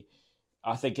opportunity.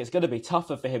 I think it's going to be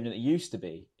tougher for him than it used to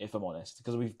be, if I'm honest,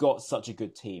 because we've got such a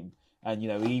good team. And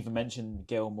we even mentioned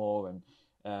Gilmore, and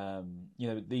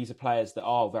these are players that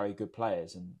are very good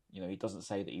players. And he doesn't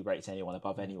say that he rates anyone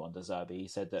above anyone, De Zerbi. He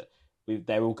said that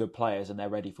they're all good players and they're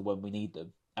ready for when we need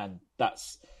them. And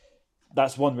that's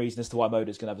one reason as to why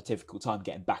Moda's going to have a difficult time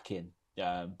getting back in.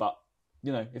 But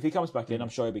if he comes back in, I'm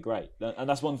sure he'll be great. And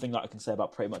that's one thing that I can say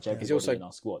about pretty much everybody in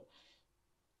our squad.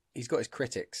 He's got his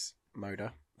critics,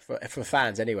 Moda, for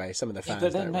fans anyway. Some of the fans.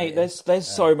 But then, mate, there's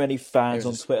so many fans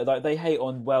on Twitter. Like they hate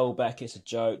on Welbeck, it's a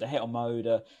joke. They hate on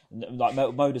Moda. Like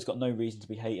Moda's got no reason to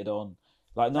be hated on.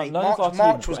 Like none of our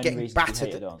March team was getting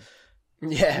battered.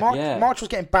 Yeah, March was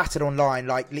getting battered online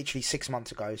like literally 6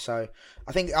 months ago. So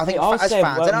I think I as said,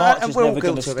 fans, March and is we're all never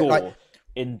going to guilty of it. score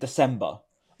in December.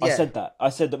 Yeah. I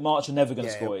said that March are never going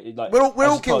to score. Like, we're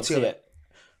all guilty of it.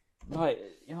 Like,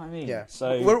 you know what I mean? Yeah.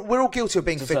 So we're all guilty of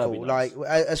being fickle. Like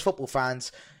as football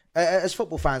fans.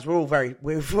 We're all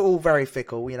very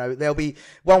fickle. There'll be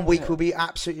one week we'll be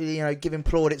absolutely, giving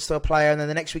plaudits to a player, and then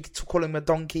the next week calling him a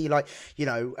donkey. Like,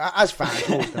 as fans,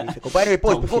 we're always going to be fickle. But anyway,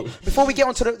 boys, before we get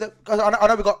on to the, I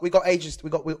know we got ages.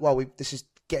 This is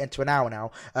getting to an hour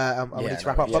now. We need to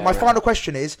wrap up. But my final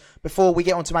question is, before we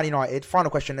get on to Man United,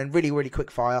 final question, and really, really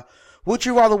quick fire: would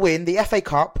you rather win the FA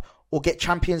Cup or get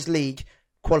Champions League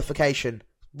qualification?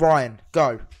 Ryan,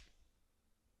 go.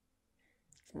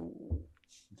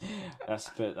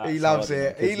 He loves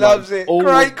it. He loves it.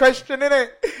 Great question, isn't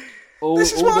it?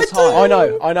 This is what I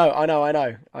do. I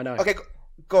know. Okay,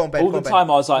 go on, Ben. All the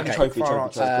time I was like, trophy.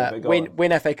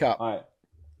 Win FA Cup. All right.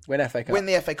 Win FA Cup. Win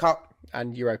the FA Cup.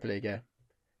 And Europa League, yeah.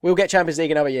 We'll get Champions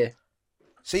League another year.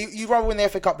 So you'd rather win the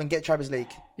FA Cup than get Champions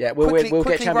League? Yeah, we'll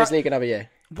get Champions League another year.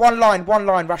 One line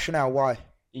rationale, why?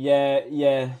 Yeah,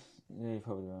 you're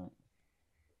probably right.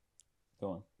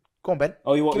 Go on, Ben.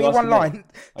 Oh, give me one line.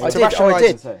 I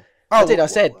did. I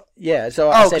said, yeah. So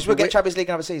I said because we'll get Champions League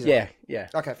another season. Yeah.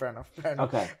 Okay, fair enough.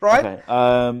 Okay, right.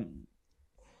 Okay.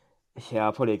 Yeah,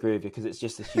 I'll probably agree with you because it's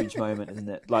just a huge moment, isn't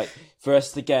it? Like for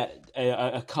us to get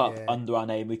a cup under our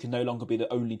name, we can no longer be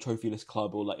the only trophyless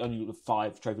club or like only the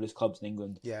 5 trophyless clubs in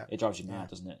England. Yeah, it drives you mad,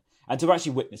 doesn't it? And to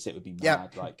actually witness it would be mad. Yeah.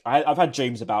 Like I've had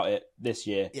dreams about it this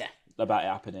year. Yeah, about it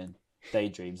happening.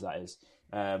 Daydreams, that is.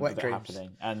 Of it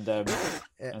happening, and I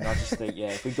just think,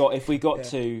 if we got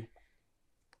to,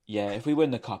 if we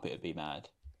win the cup, it'd be mad.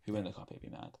 If we win the cup, it'd be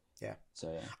mad. Yeah.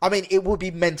 So I mean, it would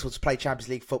be mental to play Champions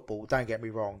League football. Don't get me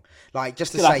wrong. Like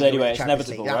just to say, anyway, it's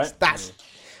inevitable, right? That's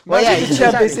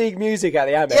Champions League music at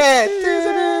the Amex.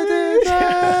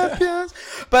 Yeah.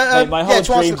 But my whole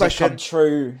to answer the dreams question, have come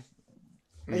true.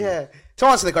 Yeah. To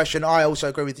answer the question, I also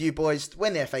agree with you boys.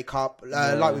 Win the FA Cup,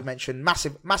 like we mentioned,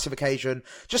 massive occasion.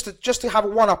 Just to have a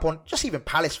one-up on, just even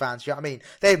Palace fans. You know what I mean?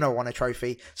 They've never won a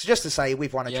trophy, so just to say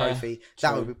we've won a trophy,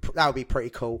 that would be pretty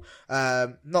cool.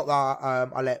 Not that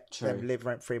I let them live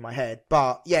rent free in my head,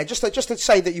 but yeah, just to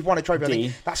say that you've won a trophy. I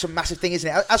think that's a massive thing, isn't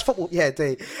it? As football,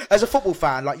 as a football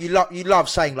fan, like you love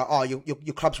saying like, oh,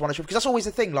 your club's won a trophy, because that's always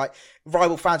the thing. Like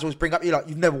rival fans always bring up,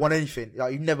 you've never won anything.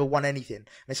 Like you've never won anything, and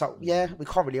it's like, we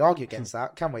can't really argue against as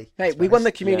that, can we? Mate, we won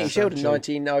the Community Yeah, Shield in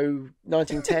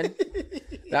 1910.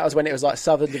 That was when it was like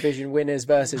Southern Division winners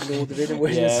versus North Division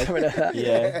winners, something like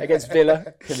that, against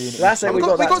Villa. That's it. We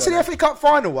got to the FA Cup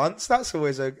final once. That's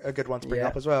always a good one to bring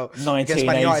up as well.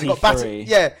 1983.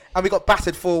 And we got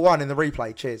battered 4-1 in the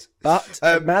replay. Cheers. But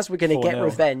Maz, we're going to get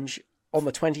revenge on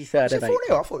the 23rd of April.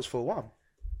 4-0? I thought it was 4-1.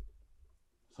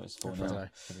 It's 4-0.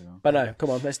 But no, come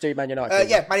on, let's do Man United.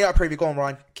 Man United preview. Go on,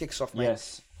 Ryan. Kick us off, mate.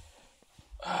 Yes.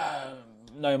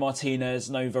 No Martinez,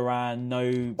 no Varane,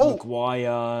 no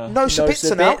Maguire. No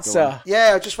Sabitzer now.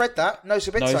 Yeah, I just read that. No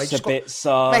Sabitzer. No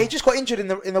Sabitzer. He just got injured in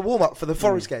the warm-up for the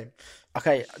Forest game.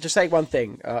 Okay, just say one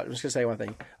thing. I'm just going to say one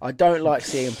thing. I don't like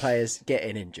seeing players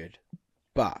getting injured,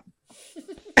 but...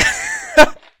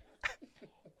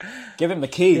 Give him the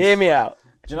keys. Hear me out.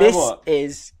 Do you know this what?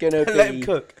 Is going to be... Let him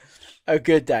cook. A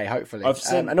good day, hopefully.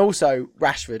 And also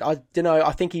Rashford. I don't know.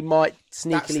 I think he might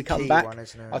sneakily come back.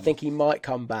 I think he might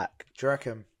come back. Do you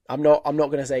reckon? I'm not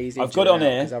going to say he's injured. I've got it on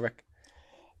here.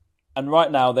 And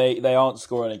right now they aren't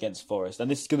scoring against Forest, and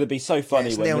this is going to be so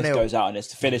funny when this goes out and it's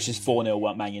to finish as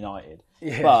 4-0 Man United.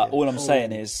 But all I'm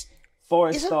saying is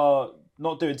Forest are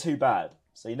not doing too bad,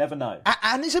 so you never know.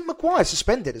 And isn't Maguire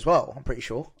suspended as well? I'm pretty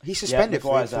sure he's suspended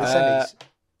for the semis.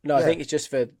 No, I think it's just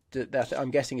for. I'm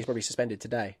guessing he's probably suspended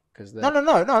today because. No.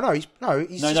 He's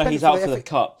he's out for the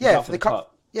cup. Yeah, for the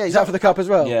cup. Yeah, he's out for the cup as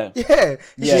well. Yeah,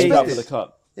 he's out for the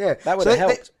cup. Yeah, that would have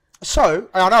helped. So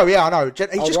I know. He's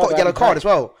just got a yellow card as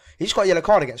well. He just got a yellow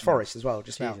card against Forest as well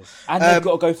just now. And they've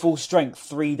got to go full strength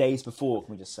 3 days before.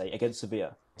 Can we just say against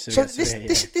Sevilla? So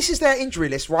this is their injury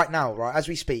list right now, right as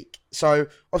we speak. So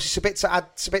obviously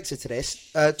Sabitzer to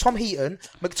this. Tom Heaton,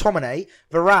 McTominay,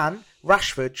 Varane,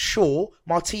 Rashford, Shaw,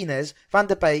 Martinez, Van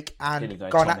der Beek, and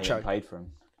Garnacho. Paid for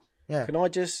him. Yeah. Can I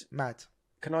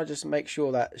just make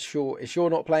sure that is Shaw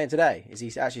not playing today? Is he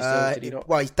actually still? Did he not?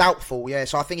 Well, he's doubtful. Yeah,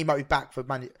 so I think he might be back for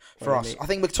us. I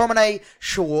think McTominay,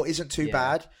 Shaw isn't too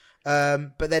bad.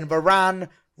 But then Varane,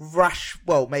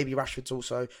 maybe Rashford's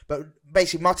also. But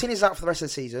basically, Martinez is out for the rest of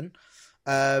the season.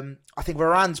 I think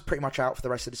Varane's pretty much out for the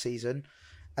rest of the season.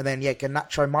 And then,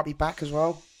 Garnacho might be back as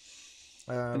well.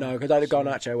 No, because I think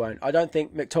Garnacho won't. I don't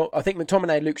think I think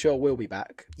McTominay and Luke Shaw will be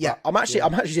back. Yeah. I'm actually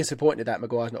disappointed that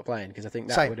Maguire's not playing because I think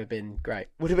that would have been great.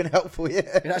 Would have been helpful,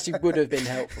 yeah. It actually would have been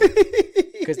helpful.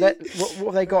 Because what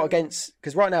have they got against...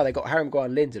 Because right now they've got Harry Maguire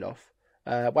and Lindelof.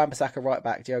 Wan-Bissaka right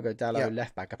back, Diogo Dalot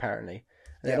left back apparently.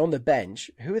 And then on the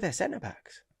bench, who are their centre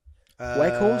backs?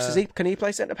 Weghorst, can he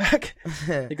play centre back?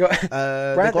 You got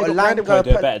Elanga,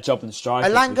 do a better job than striker.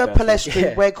 Elanga,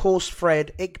 Palestri, Weghorst,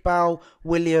 Fred, Iqbal,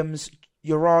 Williams,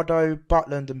 Urado,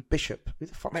 Butland, and Bishop. Who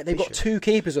the fuck? Mate, they've got 2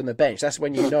 keepers on the bench. That's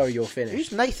when you know you're finished.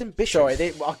 Who's Nathan Bishop? Sorry,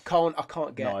 I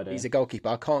can't get. No, he's a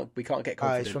goalkeeper. We can't get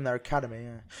confident. He's from their academy.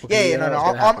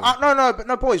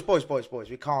 No, boys.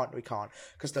 We can't.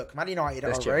 Because look, Man United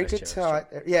are a very good side.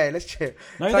 Yeah, let's cheer.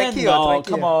 No, thank you.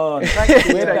 Come on.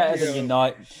 We're better than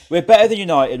United. We're better than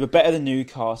United. We're better than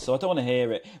Newcastle. I don't want to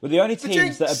hear it. We're the only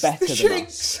teams that are better than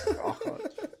us.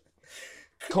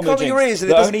 Cover your ears.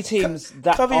 The only teams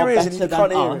that are better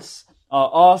than us are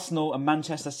Arsenal and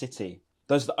Manchester City.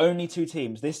 Those are the only 2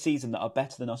 teams this season that are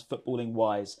better than us footballing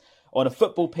wise. On a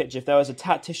football pitch, if there was a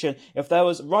tactician, if there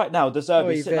was right now, De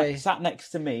Zerbi sat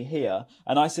next to me here,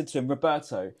 and I said to him,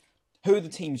 Roberto, who are the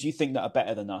teams you think that are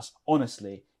better than us?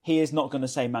 Honestly, he is not going to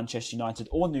say Manchester United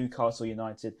or Newcastle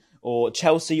United or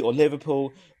Chelsea or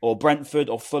Liverpool or Brentford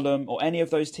or Fulham or any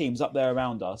of those teams up there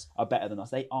around us are better than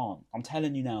us. They aren't. I'm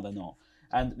telling you now, they're not.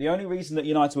 And the only reason that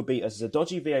United will beat us is a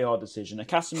dodgy VAR decision, a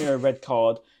Casemiro red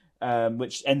card,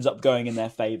 which ends up going in their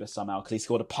favour somehow because he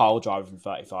scored a pile driver from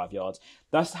 35 yards.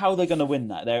 That's how they're going to win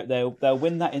that. They'll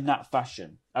win that in that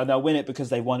fashion. And they'll win it because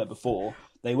they won it before.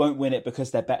 They won't win it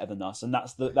because they're better than us. And that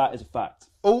is a fact.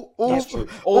 That's true.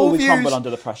 All we crumble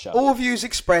under the pressure. All views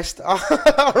expressed are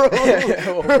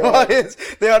Ryan's.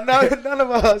 They are none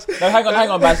of us. No, hang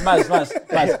on,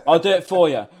 Maz. I'll do it for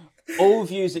you. All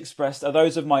views expressed are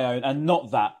those of my own and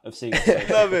not that of SEAGULLS.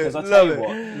 Love it.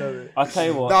 I tell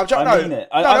you what, I mean it.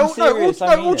 I'm serious.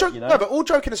 But all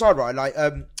joking aside, right? Like,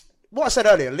 what I said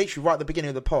earlier, literally right at the beginning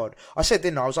of the pod, I said,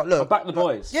 didn't I? I was like, look, back the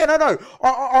boys. Yeah, no.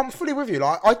 I'm fully with you.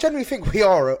 Like, I genuinely think we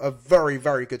are a very,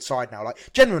 very good side now. Like,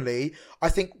 genuinely, I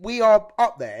think we are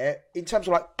up there in terms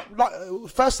of like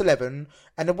first 11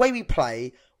 and the way we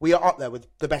play. We are up there with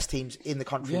the best teams in the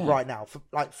country right now,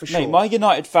 for sure. Mate, my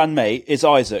United fan mate is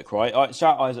Isaac, right?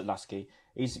 Shout out Isaac Lasky.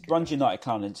 He runs United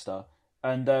Clown Insta.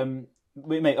 And I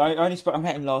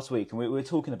met him last week and we were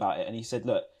talking about it. And he said,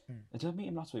 look, did I meet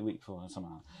him last week before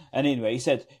somehow? And anyway, he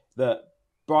said that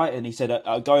Brighton, he said,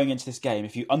 going into this game,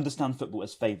 if you understand football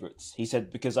as favourites, he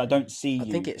said, because I don't see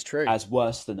you think it's true. as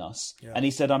worse than us. Yeah. And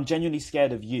he said, I'm genuinely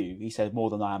scared of you, he said, more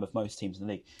than I am of most teams in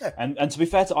the league. Yeah. And to be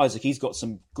fair to Isaac, he's got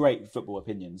some great football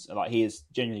opinions. Like, he is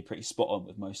genuinely pretty spot on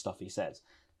with most stuff he says.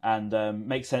 And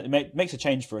makes a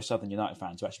change for a Southern United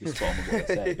fan to actually be spot on with what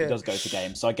they say. He does go to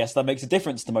games, so I guess that makes a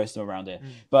difference to most of them around here.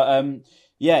 But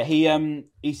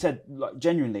he said, like,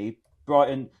 genuinely,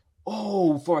 Brighton...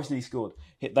 Oh, Forest nearly scored.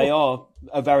 They are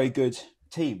a very good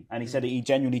team, and he said he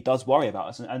genuinely does worry about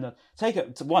us. And take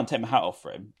my hat off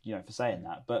for him, for saying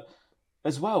that. But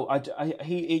as well,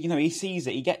 he sees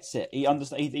it, he gets it, he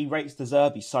understands. He rates De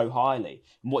Zerbi so highly,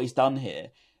 and what he's done here.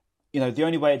 The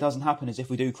only way it doesn't happen is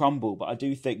if we do crumble. But I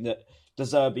do think that De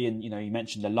Zerbi and you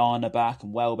mentioned Lallana back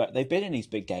and Welbeck, they've been in these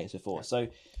big games before. So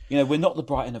we're not the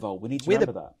Brighton of old. We need to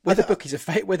remember that. We're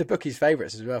the bookies'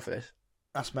 favourites as well for this.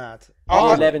 That's mad.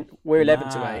 We're 11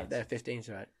 to 8. They're 15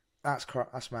 to 8. That's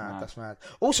mad. That's mad.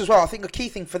 Also, as well, I think a key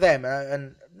thing for them,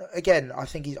 and again, I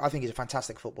think he's a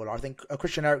fantastic footballer. I think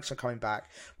Christian Eriksen coming back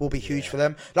will be huge for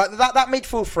them. Like that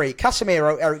midfield three: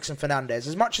 Casemiro, Eriksen, Fernandes.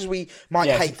 As much as we might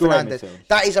hate Fernandes,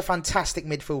 that is a fantastic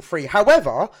midfield three.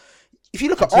 However, if you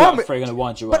look at our three, going to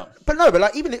wind you up. But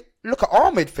even look at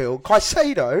our midfield: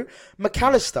 Caicedo,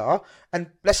 McAllister, and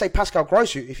let's say Pascal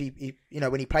Gross, if he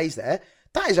when he plays there.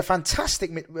 That is a fantastic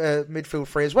midfield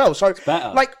three as well. So,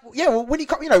 when you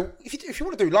come, if you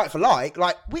want to do like for like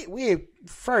we're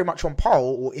very much on par,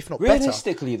 or if not better.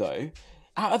 Realistically, though,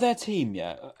 out of their team,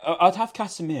 I'd have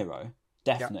Casemiro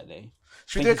definitely.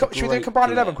 Should we do a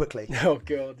combined 11 quickly? Oh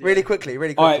god, yeah. Really quickly.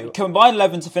 All right, combined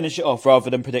 11 to finish it off rather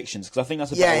than predictions, because I think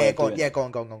that's a better way of doing it. Go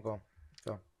on.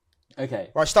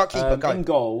 Okay, right. Start keeper. Go in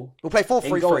goal. We'll play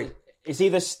 4-3-3. It's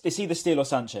either Steele or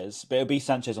Sanchez, but it'll be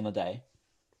Sanchez on the day.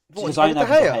 Because I have De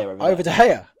Gea over De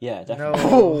Gea. Yeah, definitely.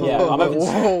 No. Yeah,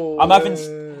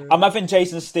 I'm having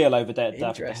Jason Steele over De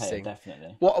Gea,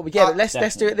 definitely.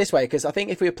 Let's do it this way, because I think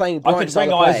if we were playing Brighton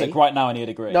style of play, Isaac right now and he'd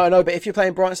agree. No, but if you're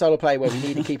playing Brighton style of play where we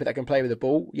need a keeper that can play with the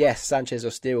ball, yes, Sanchez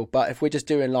or Steele. But if we're just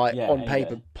doing on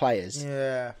paper players,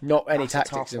 not any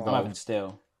tactics involved. I'm having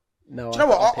Steele. No, do you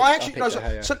know what? I actually know.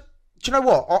 So do you know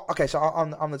what? Okay, so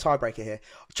I'm the tiebreaker here.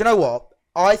 Do you know what?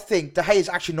 I think De Gea is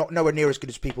actually not nowhere near as good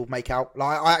as people make out.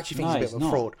 Like, I actually think he's a bit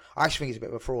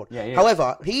of a fraud. Yeah.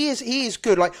 However, he is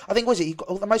good. Like, I think he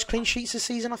got the most clean sheets this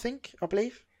season. I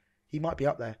believe he might be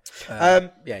up there.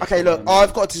 Okay, look,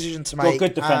 I've got a decision to make. Got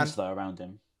good defense though around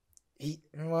him.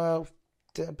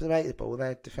 Debatable.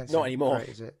 Their defense not anymore, great,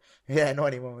 is it? Yeah, not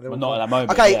anymore. Well, not at that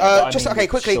moment. Okay,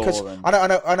 quickly, because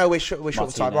I know we're short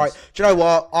of time. Right? Do you know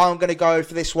what? I'm going to go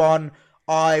for this one.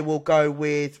 I will go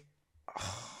with.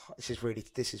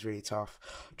 This is really tough.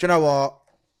 Do you know what?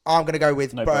 I'm going to go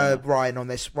with Ryan on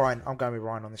this. I'm going with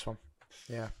Ryan on this one.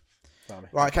 Yeah.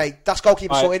 Right. Okay. That's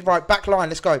goalkeeper sorted. Right. Back line.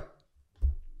 Let's go.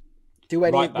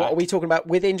 What are we talking about?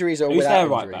 With injuries or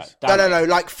without injuries? No.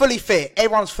 Like fully fit.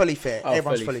 Everyone's fully fit.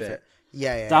 Everyone's fully fit.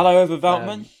 Yeah. Dallo over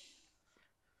Veltman.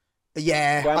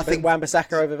 I think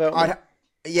Wan-Bissaka over Veltman.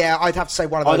 I'd have to say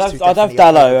one of those two. I'd have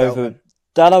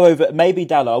Dallo over maybe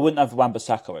Dallo. I wouldn't have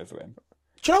Wan-Bissaka over him.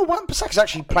 Do you know Wan-Bissaka's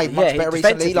actually played much better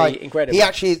recently? Like, incredible. He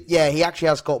actually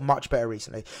has got much better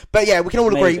recently. But yeah, we can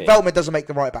all agree Veltman doesn't make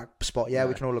the right back spot. Yeah,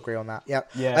 we can all agree on that. Yeah.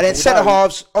 And then centre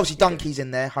halves, obviously Dunkey's in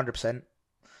there, 100%.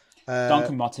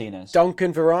 Duncan Martinez.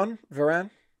 Duncan Varane.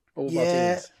 Or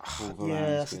Martinez.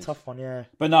 That's a tough one. Yeah.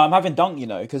 But no, I'm having Dunk.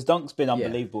 Because Dunk's been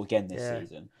unbelievable again this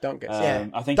season. Dunk gets.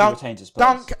 I think he retains his place.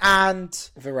 Dunk and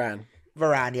Varane.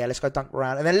 Yeah, let's go Dunk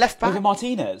Varane, and then left back over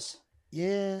Martinez.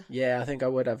 Yeah, I think I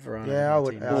would have Varane. Yeah, I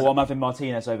would. I'm having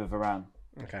Martinez over Varane.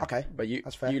 Okay, but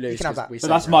that's fair. You lose. You can have that.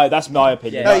 But that's my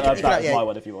opinion. Yeah. That's my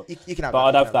one if you want. You can have. But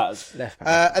I'd have that as left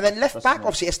back. And then left back,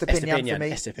 obviously Estepinian for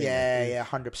me. Estepinian. Yeah,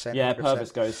 100%. Yeah,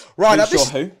 Purvis goes. Right, now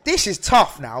this is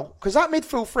tough now because that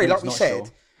midfield three, like we said,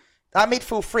 that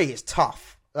midfield three is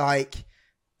tough. Like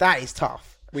that is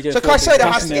tough. So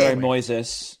Caicedo has to get in.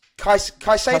 Moises.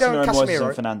 Caicedo and Casemiro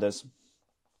and Fernandes.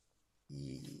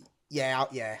 Yeah,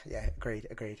 agreed.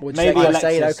 Would maybe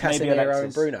Caicedo, Casemiro,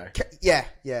 and Bruno. Yeah,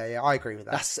 I agree with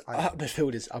that.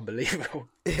 Midfield is unbelievable.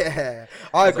 Yeah,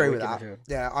 I agree with that.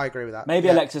 Yeah, I agree with that. Maybe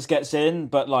Alexis gets in,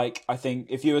 but I think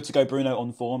if you were to go Bruno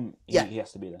on form, he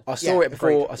has to be there. I saw it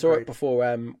before. I saw it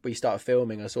before we started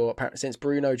filming. I saw apparently since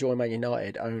Bruno joined Man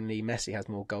United, only Messi has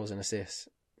more goals and assists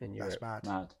in Europe. That's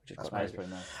mad. That's pretty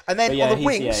mad. And then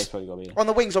on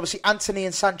the wings, obviously Anthony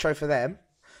and Sancho for them,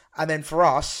 and then for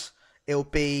us. It'll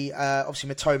be obviously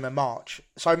Mitoma March.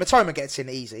 So Mitoma gets in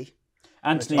easy.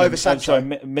 Anthony over Sancho.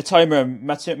 Mitoma and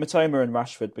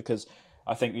Rashford because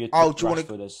I think you'd put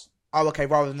Rashford as... Oh, okay,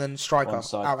 rather than striker,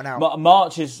 out and out.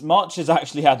 March has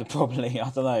actually had a problem. I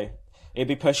don't know. It'd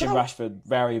be pushing Rashford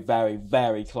very, very,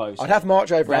 very close. I'd have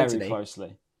March over very Anthony.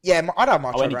 Closely. Yeah, I'd have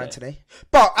March over Anthony.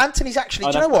 But Anthony's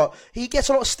actually, do you know what? He gets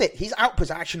a lot of stick. His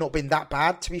output's actually not been that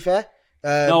bad, to be fair.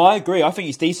 No, I agree. I think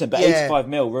he's decent, but 85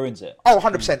 mil ruins it. Oh,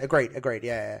 100%. Agreed.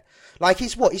 Yeah. Like, he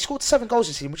scored 7 goals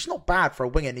this season, which is not bad for a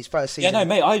winger in his first season. Yeah, no,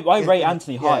 mate, I rate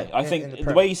Anthony high. I think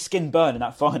the way he skinned Burn in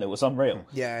that final was unreal.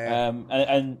 Yeah.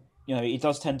 And you know, he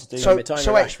does tend to do...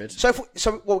 Rashford.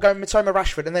 So we're going Mitoma,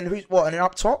 Rashford, and then who's what? And then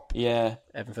up top? Yeah.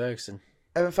 Evan Ferguson.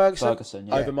 Yeah.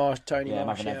 Over Tony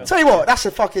Martial. Tell you what, that's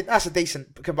a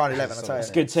decent combined 11. I'll tell you. It's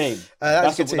a good team.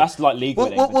 That's like league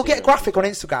winning. We'll get a graphic on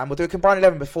Instagram. We'll do a combined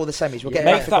 11 before the semis. We'll get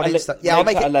a graphic on Insta. Yeah, I'll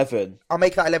make it 11. I'll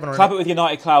make that 11 on Club it with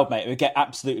United Cloud, mate. We'll get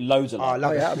absolute loads of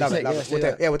love it. Love it. We'll do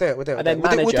it. Yeah, we'll do it. And then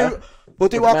manager. We'll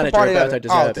do our combined 11.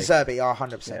 Oh, De Zerbi.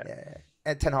 100%. Yeah.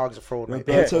 And Ten Hag's a fraud, mate.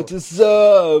 Roberto De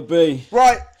Zerbi.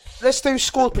 Right. Let's do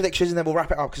score predictions and then we'll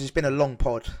wrap it up because it's been a long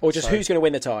pod. Or just who's going to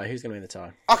win the tie? Okay, who's going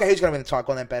to win the tie?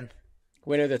 Go on then, Ben.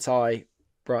 Winner of the tie,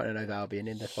 Brighton over Albion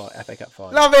in the FA Cup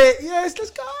final. Love it. Yes, let's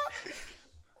go.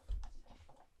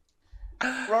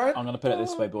 Right. I'm going to put it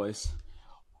this way, boys.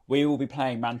 We will be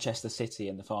playing Manchester City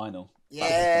in the final.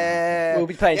 Yeah. We'll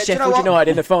be playing Sheffield United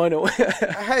in the final.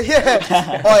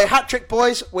 Yeah. All right, hat-trick,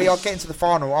 boys. We are getting to the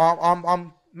final.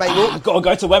 Mate, I've got to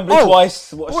go to Wembley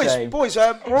twice. What a shame. Boys,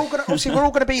 we're all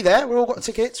gonna be there. We've all got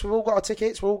tickets. We've all got our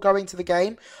tickets. We're all going to the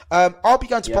game. I'll be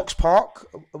going to Box Park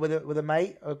with a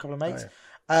mate, or a couple of mates.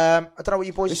 I don't know what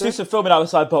you boys do. Let's do some filming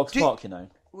outside Box Park, you know.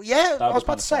 Yeah, I was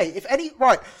about to say, if any,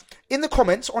 in the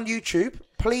comments on YouTube,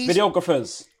 please.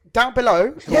 Videographers. Down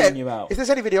below, you out. If there's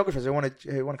any videographers who want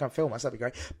to come film us, that'd be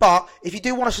great. But if you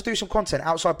do want us to do some content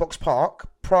outside Box Park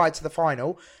prior to the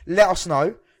final, let us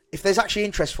know. If there's actually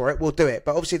interest for it, we'll do it.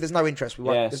 But obviously, if there's no interest, we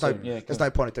won't. There's no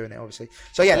point of doing it, obviously.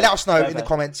 So let us know in the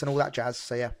comments and all that jazz.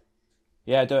 So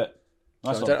yeah, do it.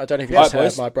 Nice I don't know if you just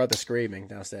heard my brother screaming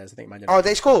downstairs. I think Man United.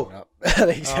 They scored. I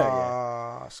think so.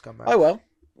 Scumbag. Oh well,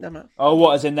 no matter. Oh,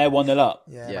 what? As in they're 1-0 up?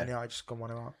 Yeah, Man United just gone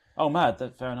 1-0 up. Oh, mad.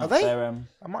 Fair enough. Are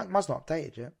they? Mine's not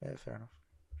updated yet. Yeah, fair enough.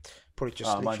 Probably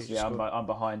just. I'm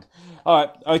behind. All right,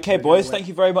 okay, boys. Thank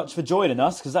you very much for joining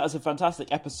us because that was a fantastic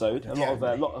episode. A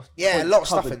lot of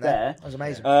stuff in there. That was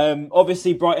amazing.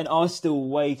 Obviously, Brighton are still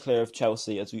way clear of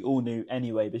Chelsea, as we all knew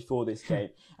anyway before this game.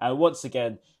 And once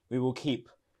again, we will keep.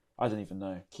 I don't even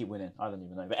know. Keep winning. I don't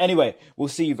even know. But anyway, we'll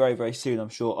see you very, very soon, I'm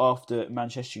sure, after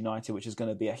Manchester United, which is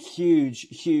going to be a huge,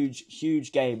 huge,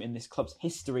 huge game in this club's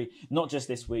history. Not just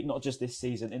this week, not just this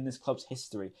season, in this club's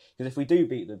history. Because if we do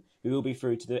beat them, we will be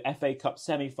through to the FA Cup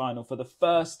semi-final for the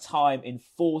first time in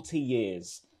 40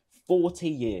 years. 40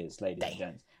 years, ladies and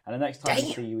gents. And the next time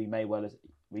we see you, we may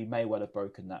well have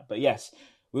broken that. But yes,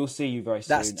 we'll see you very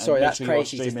soon. That's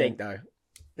crazy to think, though.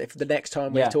 If the next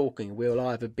time we're talking, we'll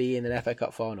either be in an FA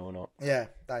Cup final or not. Yeah,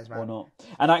 that is mad. Or not.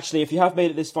 And actually, if you have made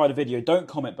it this far in the video, don't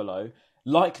comment below.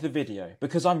 Like the video,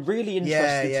 because I'm really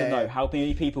interested to know how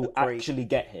many people actually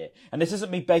get here. And this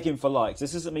isn't me begging for likes.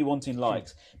 This isn't me wanting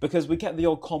likes, because we get the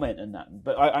odd comment and that.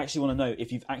 But I actually want to know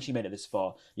if you've actually made it this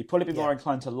far. You'd probably be more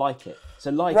inclined to like it.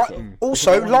 So like it.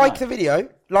 Also, like the video.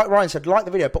 Like Ryan said, like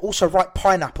the video, but also write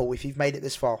pineapple if you've made it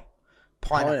this far.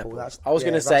 Pineapple. I was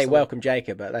going to say welcome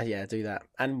Jacob, but do that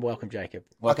and welcome Jacob.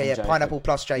 Jacob. Pineapple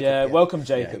plus Jacob. Yeah, welcome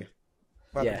Jacob.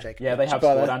 Welcome Jacob. Yeah, they have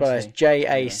scored Anthony. It's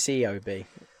JACOB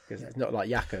because it's not like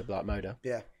Jacob, like Moda.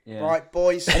 Yeah. Right,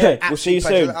 boys. Anyway, we'll see you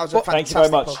soon. Thank you very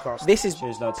much. Podcast. This is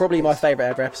probably my favourite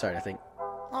ever episode, I think.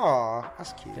 Oh,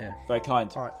 that's cute. Yeah. Very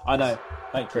kind. All right. I know.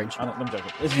 Thank you. I'm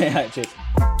joking. Cheers.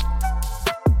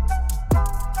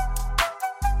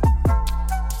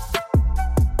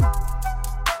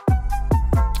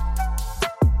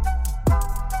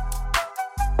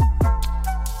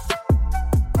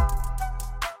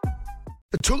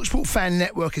 The TalkSport Fan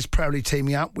Network is proudly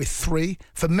teaming up with 3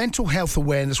 for Mental Health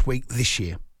Awareness Week this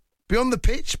year. Beyond the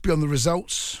pitch, beyond the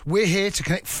results, we're here to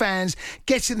connect fans,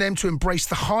 getting them to embrace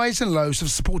the highs and lows of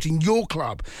supporting your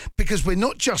club, because we're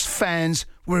not just fans,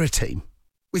 we're a team.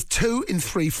 With 2 in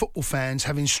 3 football fans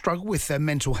having struggled with their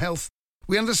mental health,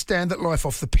 we understand that life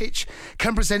off the pitch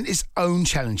can present its own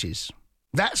challenges.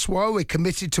 That's why we're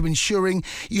committed to ensuring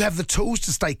you have the tools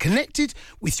to stay connected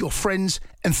with your friends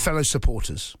and fellow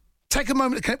supporters. Take a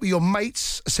moment to connect with your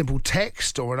mates. A simple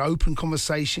text or an open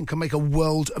conversation can make a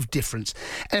world of difference.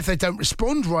 And if they don't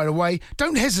respond right away,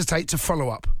 don't hesitate to follow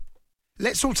up.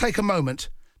 Let's all take a moment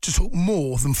to talk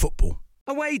more than football.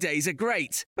 Away days are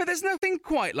great, but there's nothing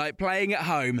quite like playing at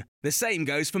home. The same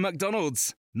goes for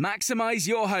McDonald's. Maximise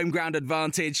your home ground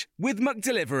advantage with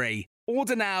McDelivery.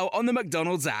 Order now on the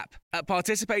McDonald's app. At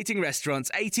participating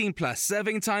restaurants, 18 plus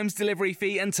serving times, delivery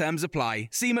fee and terms apply.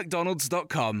 See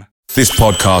mcdonalds.com. This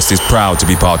podcast is proud to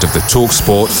be part of the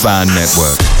TalkSport Fan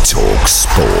Network.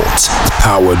 TalkSport.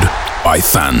 Powered by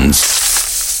fans.